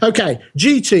Gould. Okay,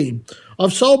 G-Team.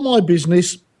 I've sold my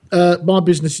business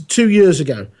 2 years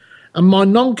ago, and my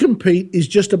non-compete is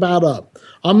just about up.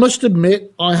 I must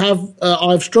admit,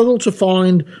 I've struggled to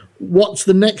find what's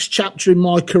the next chapter in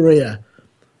my career,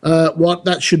 what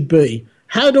that should be.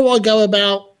 How do I go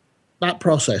about that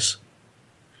process?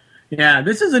 Yeah,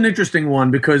 this is an interesting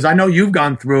one because I know you've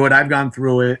gone through it, I've gone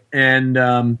through it,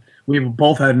 and we've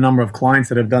both had a number of clients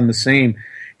that have done the same.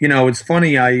 You know, it's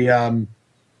funny, it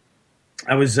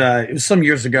was some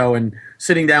years ago and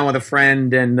sitting down with a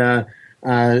friend, and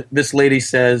this lady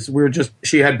says,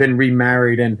 she had been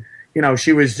remarried, and, you know,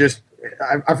 she was just,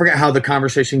 I forget how the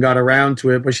conversation got around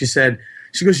to it, but she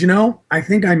goes, you know, I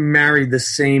think I married the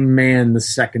same man the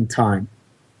second time.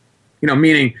 You know,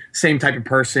 meaning same type of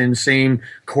person, same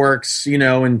quirks, you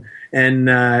know, and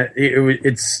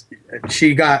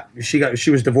she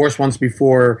was divorced once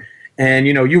before, and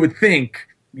you know, you would think,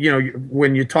 you know,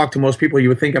 when you talk to most people, you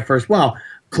would think at first, well,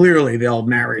 clearly they'll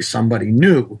marry somebody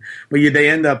new, but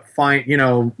they end up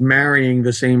marrying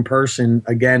the same person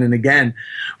again and again,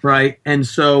 right? And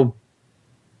so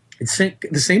the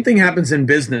same thing happens in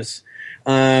business.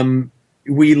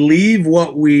 We leave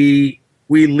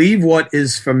what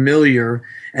is familiar,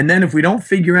 and then if we don't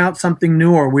figure out something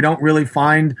new or we don't really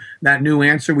find that new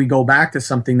answer, we go back to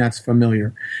something that's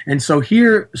familiar. And so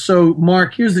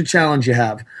Mark, here's the challenge you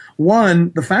have.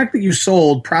 One, the fact that you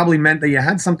sold probably meant that you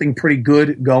had something pretty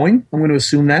good going. I'm going to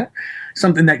assume that.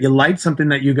 Something that you liked, something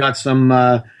that you got some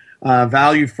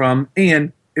value from.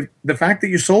 And if the fact that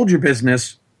you sold your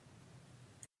business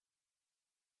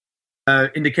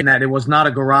indicating that it was not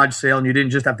a garage sale and you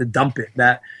didn't just have to dump it,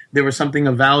 that there was something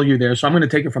of value there. So I'm going to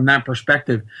take it from that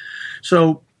perspective.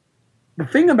 So the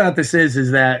thing about this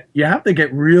is that you have to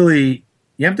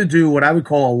do what I would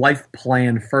call a life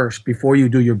plan first before you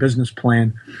do your business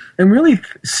plan, and really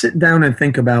sit down and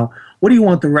think about, what do you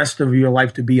want the rest of your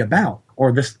life to be about,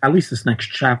 or at least this next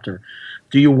chapter?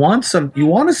 Do you want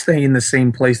to stay in the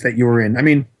same place that you were in? I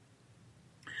mean,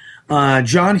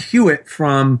 John Hewitt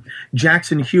from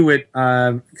Jackson Hewitt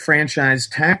franchise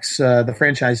tax, the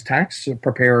franchise tax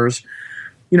preparers,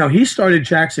 you know, he started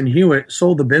Jackson Hewitt,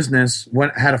 sold the business,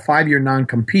 had a 5-year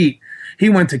non-compete. He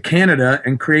went to Canada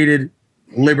and created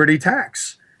Liberty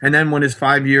Tax. And then when his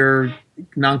 5-year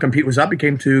non-compete was up, he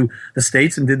came to the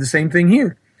States and did the same thing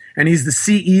here. And he's the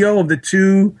CEO of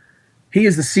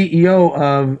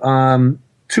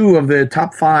two of the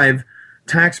top 5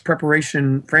 tax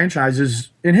preparation franchises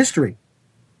in history,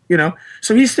 you know.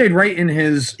 So he stayed right in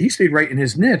his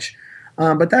niche,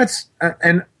 but that's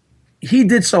and he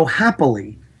did so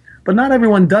happily. But not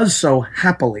everyone does so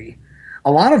happily.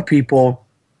 A lot of people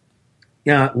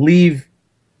leave,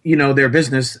 you know, their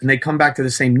business and they come back to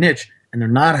the same niche and they're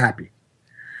not happy.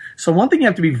 So one thing you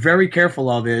have to be very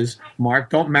careful of is, Mark,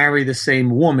 don't marry the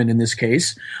same woman in this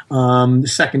case the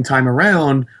second time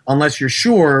around unless you're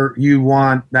sure you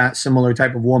want that similar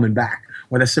type of woman back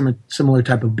or that similar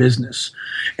type of business.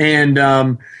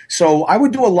 And so I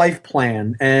would do a life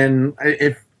plan. And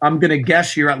if I'm going to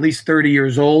guess you're at least 30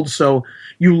 years old. So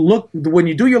when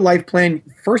you do your life plan,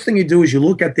 first thing you do is you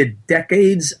look at the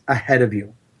decades ahead of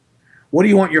you. What do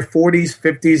you want your 40s,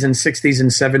 50s, and 60s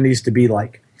and 70s to be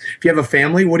like? If you have a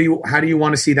family, how do you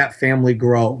want to see that family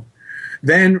grow?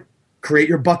 Then create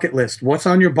your bucket list. What's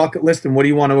on your bucket list and what do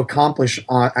you want to accomplish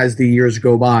as the years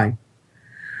go by?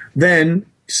 Then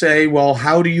say, well,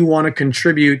 how do you want to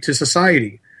contribute to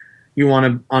society? You want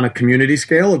to on a community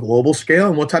scale, a global scale,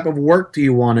 and what type of work do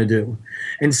you want to do?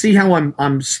 And see how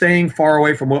I'm staying far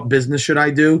away from what business should I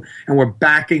do, and we're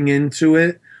backing into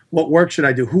it. What work should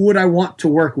I do? Who would I want to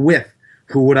work with?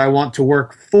 Who would I want to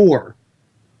work for?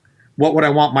 What would I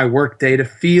want my work day to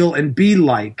feel and be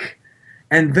like?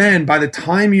 And then by the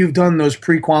time you've done those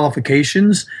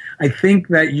pre-qualifications, I think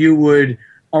that you would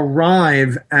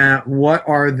arrive at what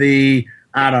are the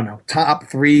I don't know, top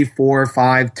 3, 4,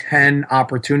 5, 10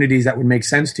 opportunities that would make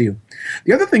sense to you.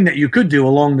 The other thing that you could do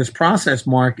along this process,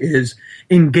 Mark, is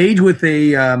engage with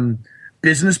a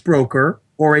business broker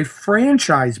or a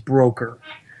franchise broker,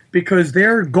 because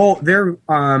their job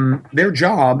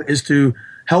is to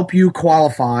help you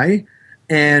qualify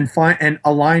and find and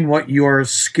align what your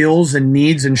skills and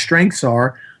needs and strengths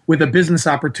are with a business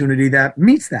opportunity that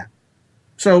meets that.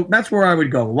 So that's where I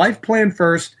would go. Life plan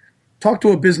first. Talk to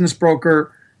a business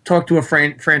broker, talk to a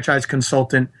franchise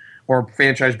consultant or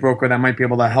franchise broker that might be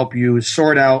able to help you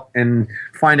sort out and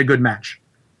find a good match.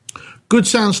 Good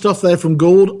sound stuff there from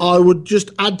Gould. I would just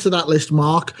add to that list,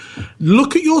 Mark.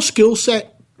 Look at your skill set.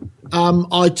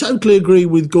 I totally agree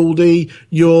with Gouldy.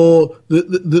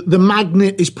 The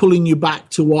magnet is pulling you back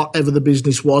to whatever the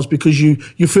business was because you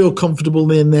feel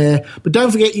comfortable in there. But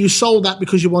don't forget, you sold that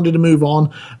because you wanted to move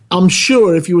on. I'm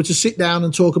sure if you were to sit down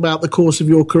and talk about the course of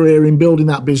your career in building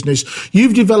that business,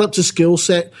 you've developed a skill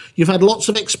set. You've had lots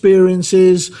of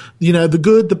experiences, the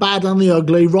good, the bad, and the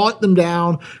ugly. Write them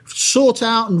down, sort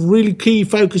out and really key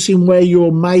focusing where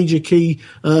your major key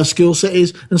skill set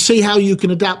is, and see how you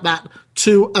can adapt that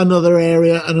to another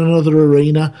area and another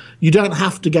arena. You don't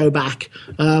have to go back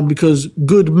because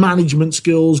good management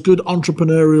skills, good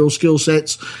entrepreneurial skill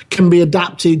sets can be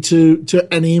adapted to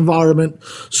any environment.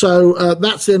 So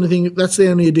that's the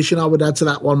only addition I would add to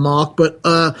that one, Mark. But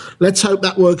let's hope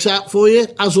that works out for you.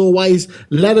 As always,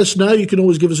 let us know. You can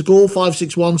always give us a call,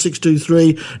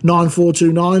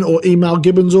 561-623-9429, or email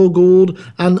Gibbons or Gould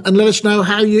and let us know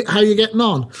how you're getting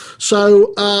on.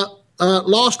 So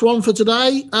last one for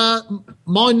today.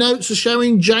 My notes are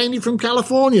showing Janie from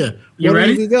California. You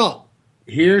ready? What have you got?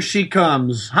 Here she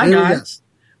comes. Hi, guys.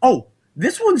 Oh,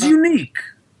 this one's unique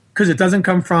because it doesn't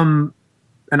come from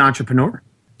an entrepreneur.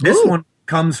 This one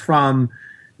comes from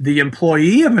the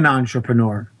employee of an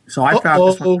entrepreneur. So I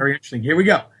found this one very interesting. Here we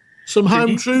go. Some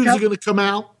home truths are going to come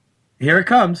out. Here it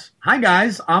comes. Hi,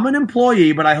 guys. I'm an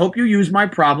employee, but I hope you use my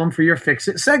problem for your Fix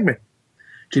It segment.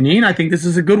 Janine, I think this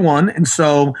is a good one, and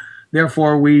so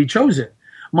therefore we chose it.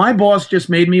 My boss just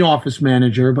made me office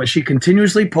manager, but she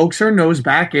continuously pokes her nose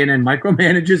back in and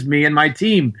micromanages me and my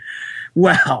team.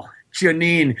 Well,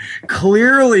 Janine,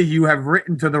 clearly you have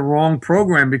written to the wrong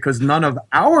program because none of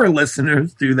our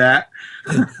listeners do that.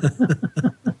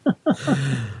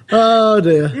 Oh,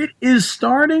 dear. It is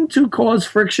starting to cause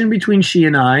friction between she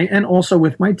and I, and also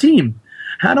with my team.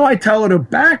 How do I tell her to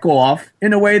back off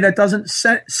in a way that doesn't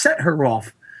set her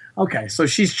off? Okay, so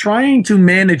she's trying to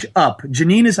manage up.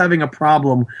 Janine is having a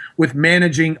problem with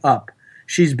managing up.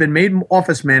 She's been made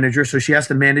office manager, so she has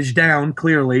to manage down,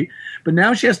 clearly. But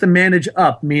now she has to manage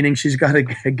up, meaning she's got to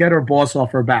get her boss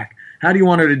off her back. How do you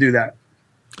want her to do that?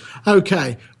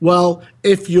 Okay, well,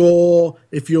 if your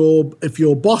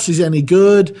boss is any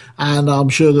good, and I'm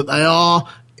sure that they are,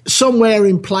 somewhere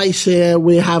in place here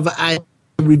we have a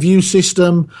review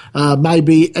system.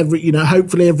 Maybe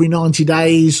hopefully every 90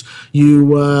 days.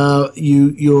 It's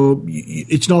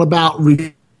not about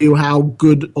review how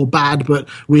good or bad, but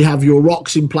we have your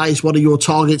rocks in place. What are your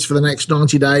targets for the next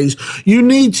 90 days? You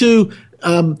need to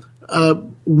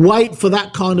wait for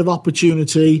that kind of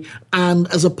opportunity,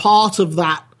 and as a part of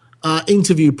that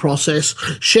interview process,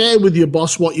 share with your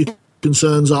boss what your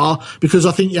concerns are, because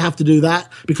I think you have to do that,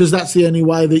 because that's the only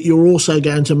way that you're also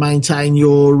going to maintain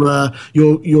your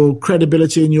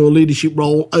credibility and your leadership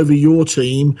role over your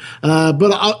team.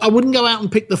 But I wouldn't go out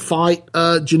and pick the fight,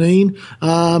 Janine.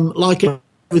 Like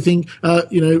everything,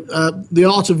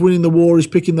 the art of winning the war is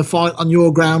picking the fight on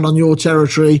your ground, on your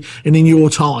territory, and in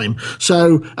your time.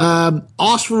 So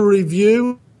ask for a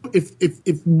review.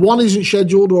 If one isn't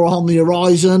scheduled or on the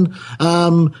horizon,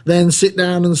 then sit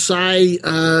down and say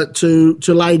to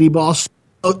Lady Boss,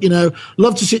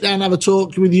 love to sit down and have a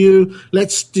talk with you.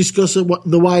 Let's discuss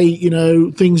the way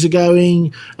things are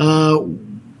going,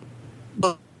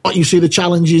 what you see the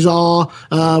challenges are,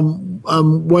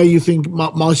 where you think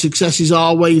my successes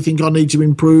are, where you think I need to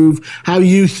improve, how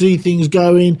you see things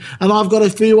going, and I've got a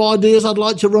few ideas I'd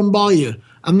like to run by you.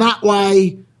 And that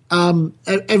way,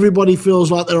 everybody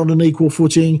feels like they're on an equal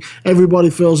footing. Everybody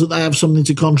feels that they have something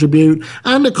to contribute.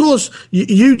 And of course,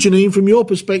 you, Janine, from your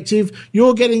perspective,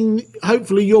 you're getting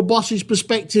hopefully your boss's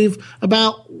perspective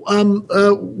about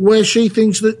where she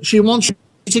thinks that she wants you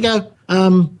to go.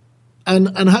 And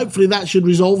hopefully that should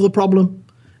resolve the problem.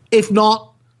 If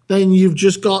not, then you've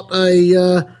just got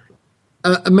a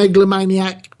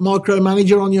megalomaniac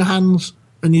micromanager on your hands,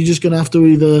 and you're just going to have to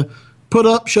either put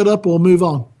up, shut up, or move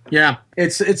on. Yeah,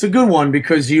 it's a good one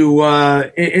because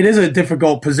it is a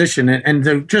difficult position.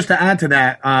 And just to add to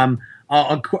that,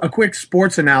 a quick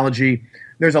sports analogy.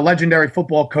 there's a legendary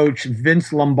football coach,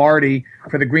 Vince Lombardi,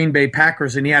 for the Green Bay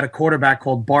Packers, and he had a quarterback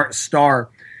called Bart Starr.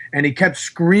 And he kept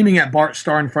screaming at Bart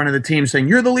Starr in front of the team, saying,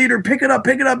 "You're the leader, pick it up,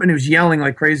 pick it up." And he was yelling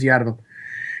like crazy at him.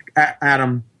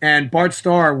 And Bart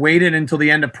Starr waited until the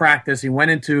end of practice. He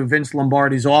went into Vince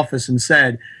Lombardi's office and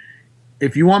said,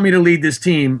 "If you want me to lead this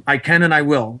team, I can and I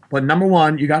will. But number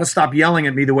one, you got to stop yelling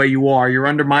at me the way you are. You're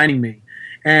undermining me.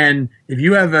 And if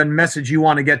you have a message you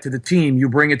want to get to the team, you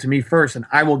bring it to me first, and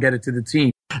I will get it to the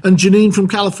team." And Janine from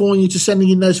California to sending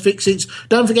in those fix-its.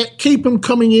 Don't forget, keep them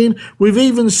coming in. We've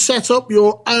even set up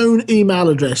your own email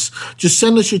address. Just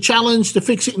send us your challenge to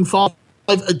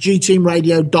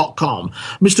fixitin5@gteamradio.com.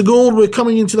 Mr. Gould, we're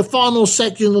coming into the final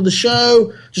section of the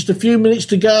show. Just a few minutes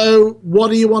to go.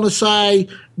 What do you want to say?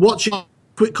 What's your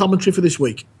quick commentary for this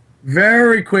week?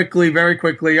 Very quickly.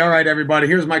 All right, everybody,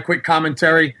 here's my quick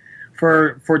commentary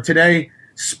for today.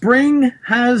 Spring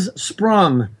has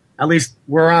sprung, at least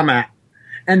where I'm at.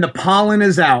 And the pollen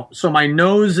is out, so my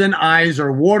nose and eyes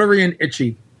are watery and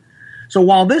itchy. So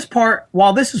while this is part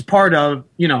of,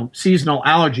 seasonal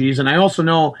allergies, and I also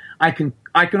know I can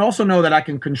also know that I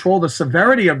can control the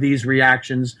severity of these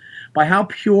reactions by how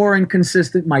pure and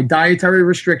consistent my dietary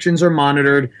restrictions are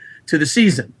monitored to the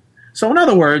season. So in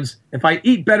other words, if I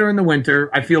eat better in the winter,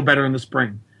 I feel better in the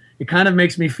spring. It kind of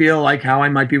makes me feel like how I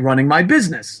might be running my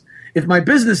business. If my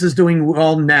business is doing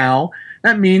well now,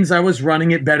 that means I was running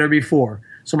it better before.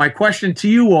 So my question to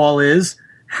you all is,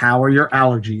 how are your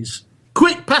allergies?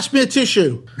 Quick, pass me a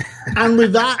tissue. And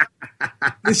with that,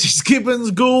 this is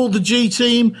Gibbons, Gould, the G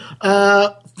Team.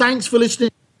 Thanks for listening.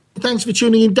 Thanks for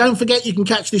tuning in. Don't forget, you can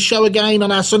catch this show again on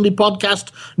our Sunday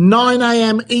podcast, 9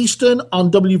 a.m. Eastern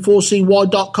on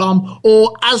W4CY.com,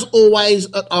 or, as always,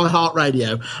 at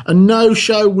iHeartRadio. And no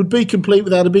show would be complete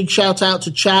without a big shout-out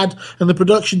to Chad and the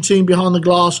production team behind the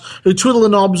glass, who twiddle the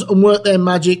knobs and work their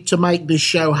magic to make this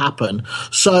show happen.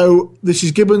 So this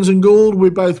is Gibbons and Gould.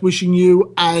 We're both wishing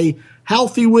you a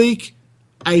healthy week,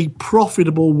 a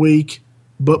profitable week,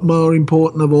 but more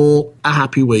important of all, a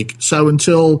happy week. So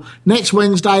until next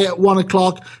Wednesday at 1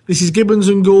 o'clock, this is Gibbons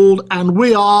and Gould, and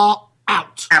we are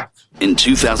out. In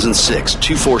 2006,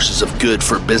 two forces of good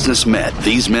for business met.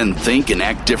 These men think and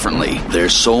act differently. Their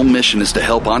sole mission is to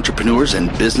help entrepreneurs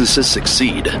and businesses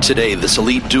succeed. Today, this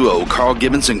elite duo, Carl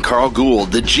Gibbons and Carl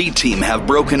Gould, the G Team, have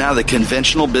broken out of the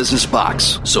conventional business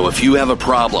box. So if you have a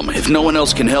problem, if no one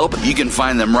else can help, you can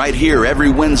find them right here every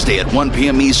Wednesday at 1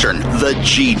 p.m. Eastern, the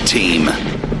G Team.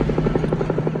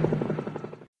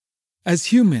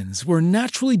 As humans, we're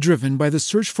naturally driven by the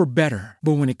search for better.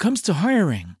 But when it comes to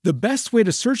hiring, the best way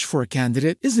to search for a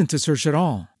candidate isn't to search at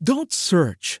all. Don't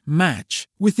search, match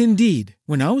with Indeed.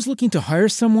 When I was looking to hire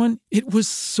someone, it was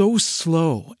so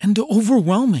slow and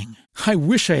overwhelming. I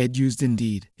wish I had used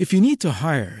Indeed. If you need to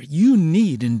hire, you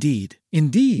need Indeed.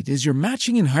 Indeed is your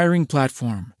matching and hiring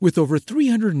platform with over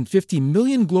 350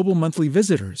 million global monthly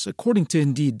visitors, according to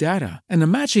Indeed data, and a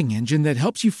matching engine that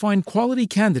helps you find quality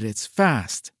candidates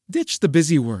fast. Ditch the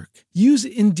busy work. Use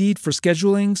Indeed for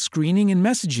scheduling, screening, and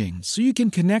messaging so you can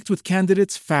connect with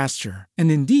candidates faster. And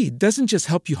Indeed doesn't just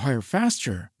help you hire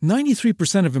faster.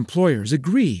 93% of employers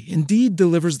agree Indeed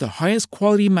delivers the highest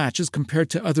quality matches compared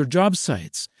to other job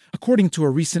sites, according to a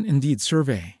recent Indeed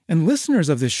survey. And listeners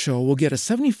of this show will get a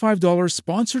 $75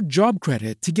 sponsored job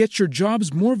credit to get your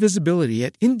jobs more visibility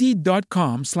at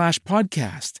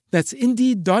Indeed.com/podcast. That's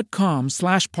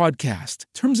Indeed.com/podcast.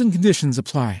 Terms and conditions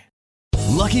apply.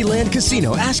 Lucky Land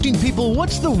Casino, asking people,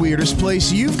 what's the weirdest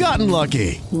place you've gotten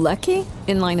lucky? Lucky?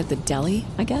 In line at the deli,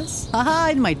 I guess?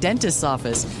 Aha, in my dentist's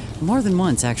office. More than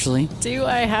once, actually. Do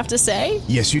I have to say?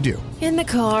 Yes, you do. In the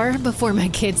car before my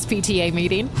kids' PTA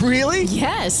meeting. Really?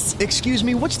 Yes. Excuse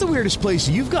me, what's the weirdest place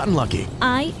you've gotten lucky?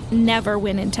 I never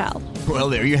win and tell. Well,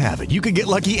 there you have it. You can get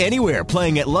lucky anywhere,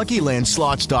 playing at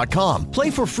LuckyLandSlots.com.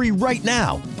 Play for free right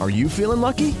now. Are you feeling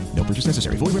lucky? No purchase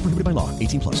necessary. Void where prohibited by law.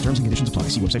 18+. Terms and conditions apply.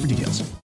 See website for details.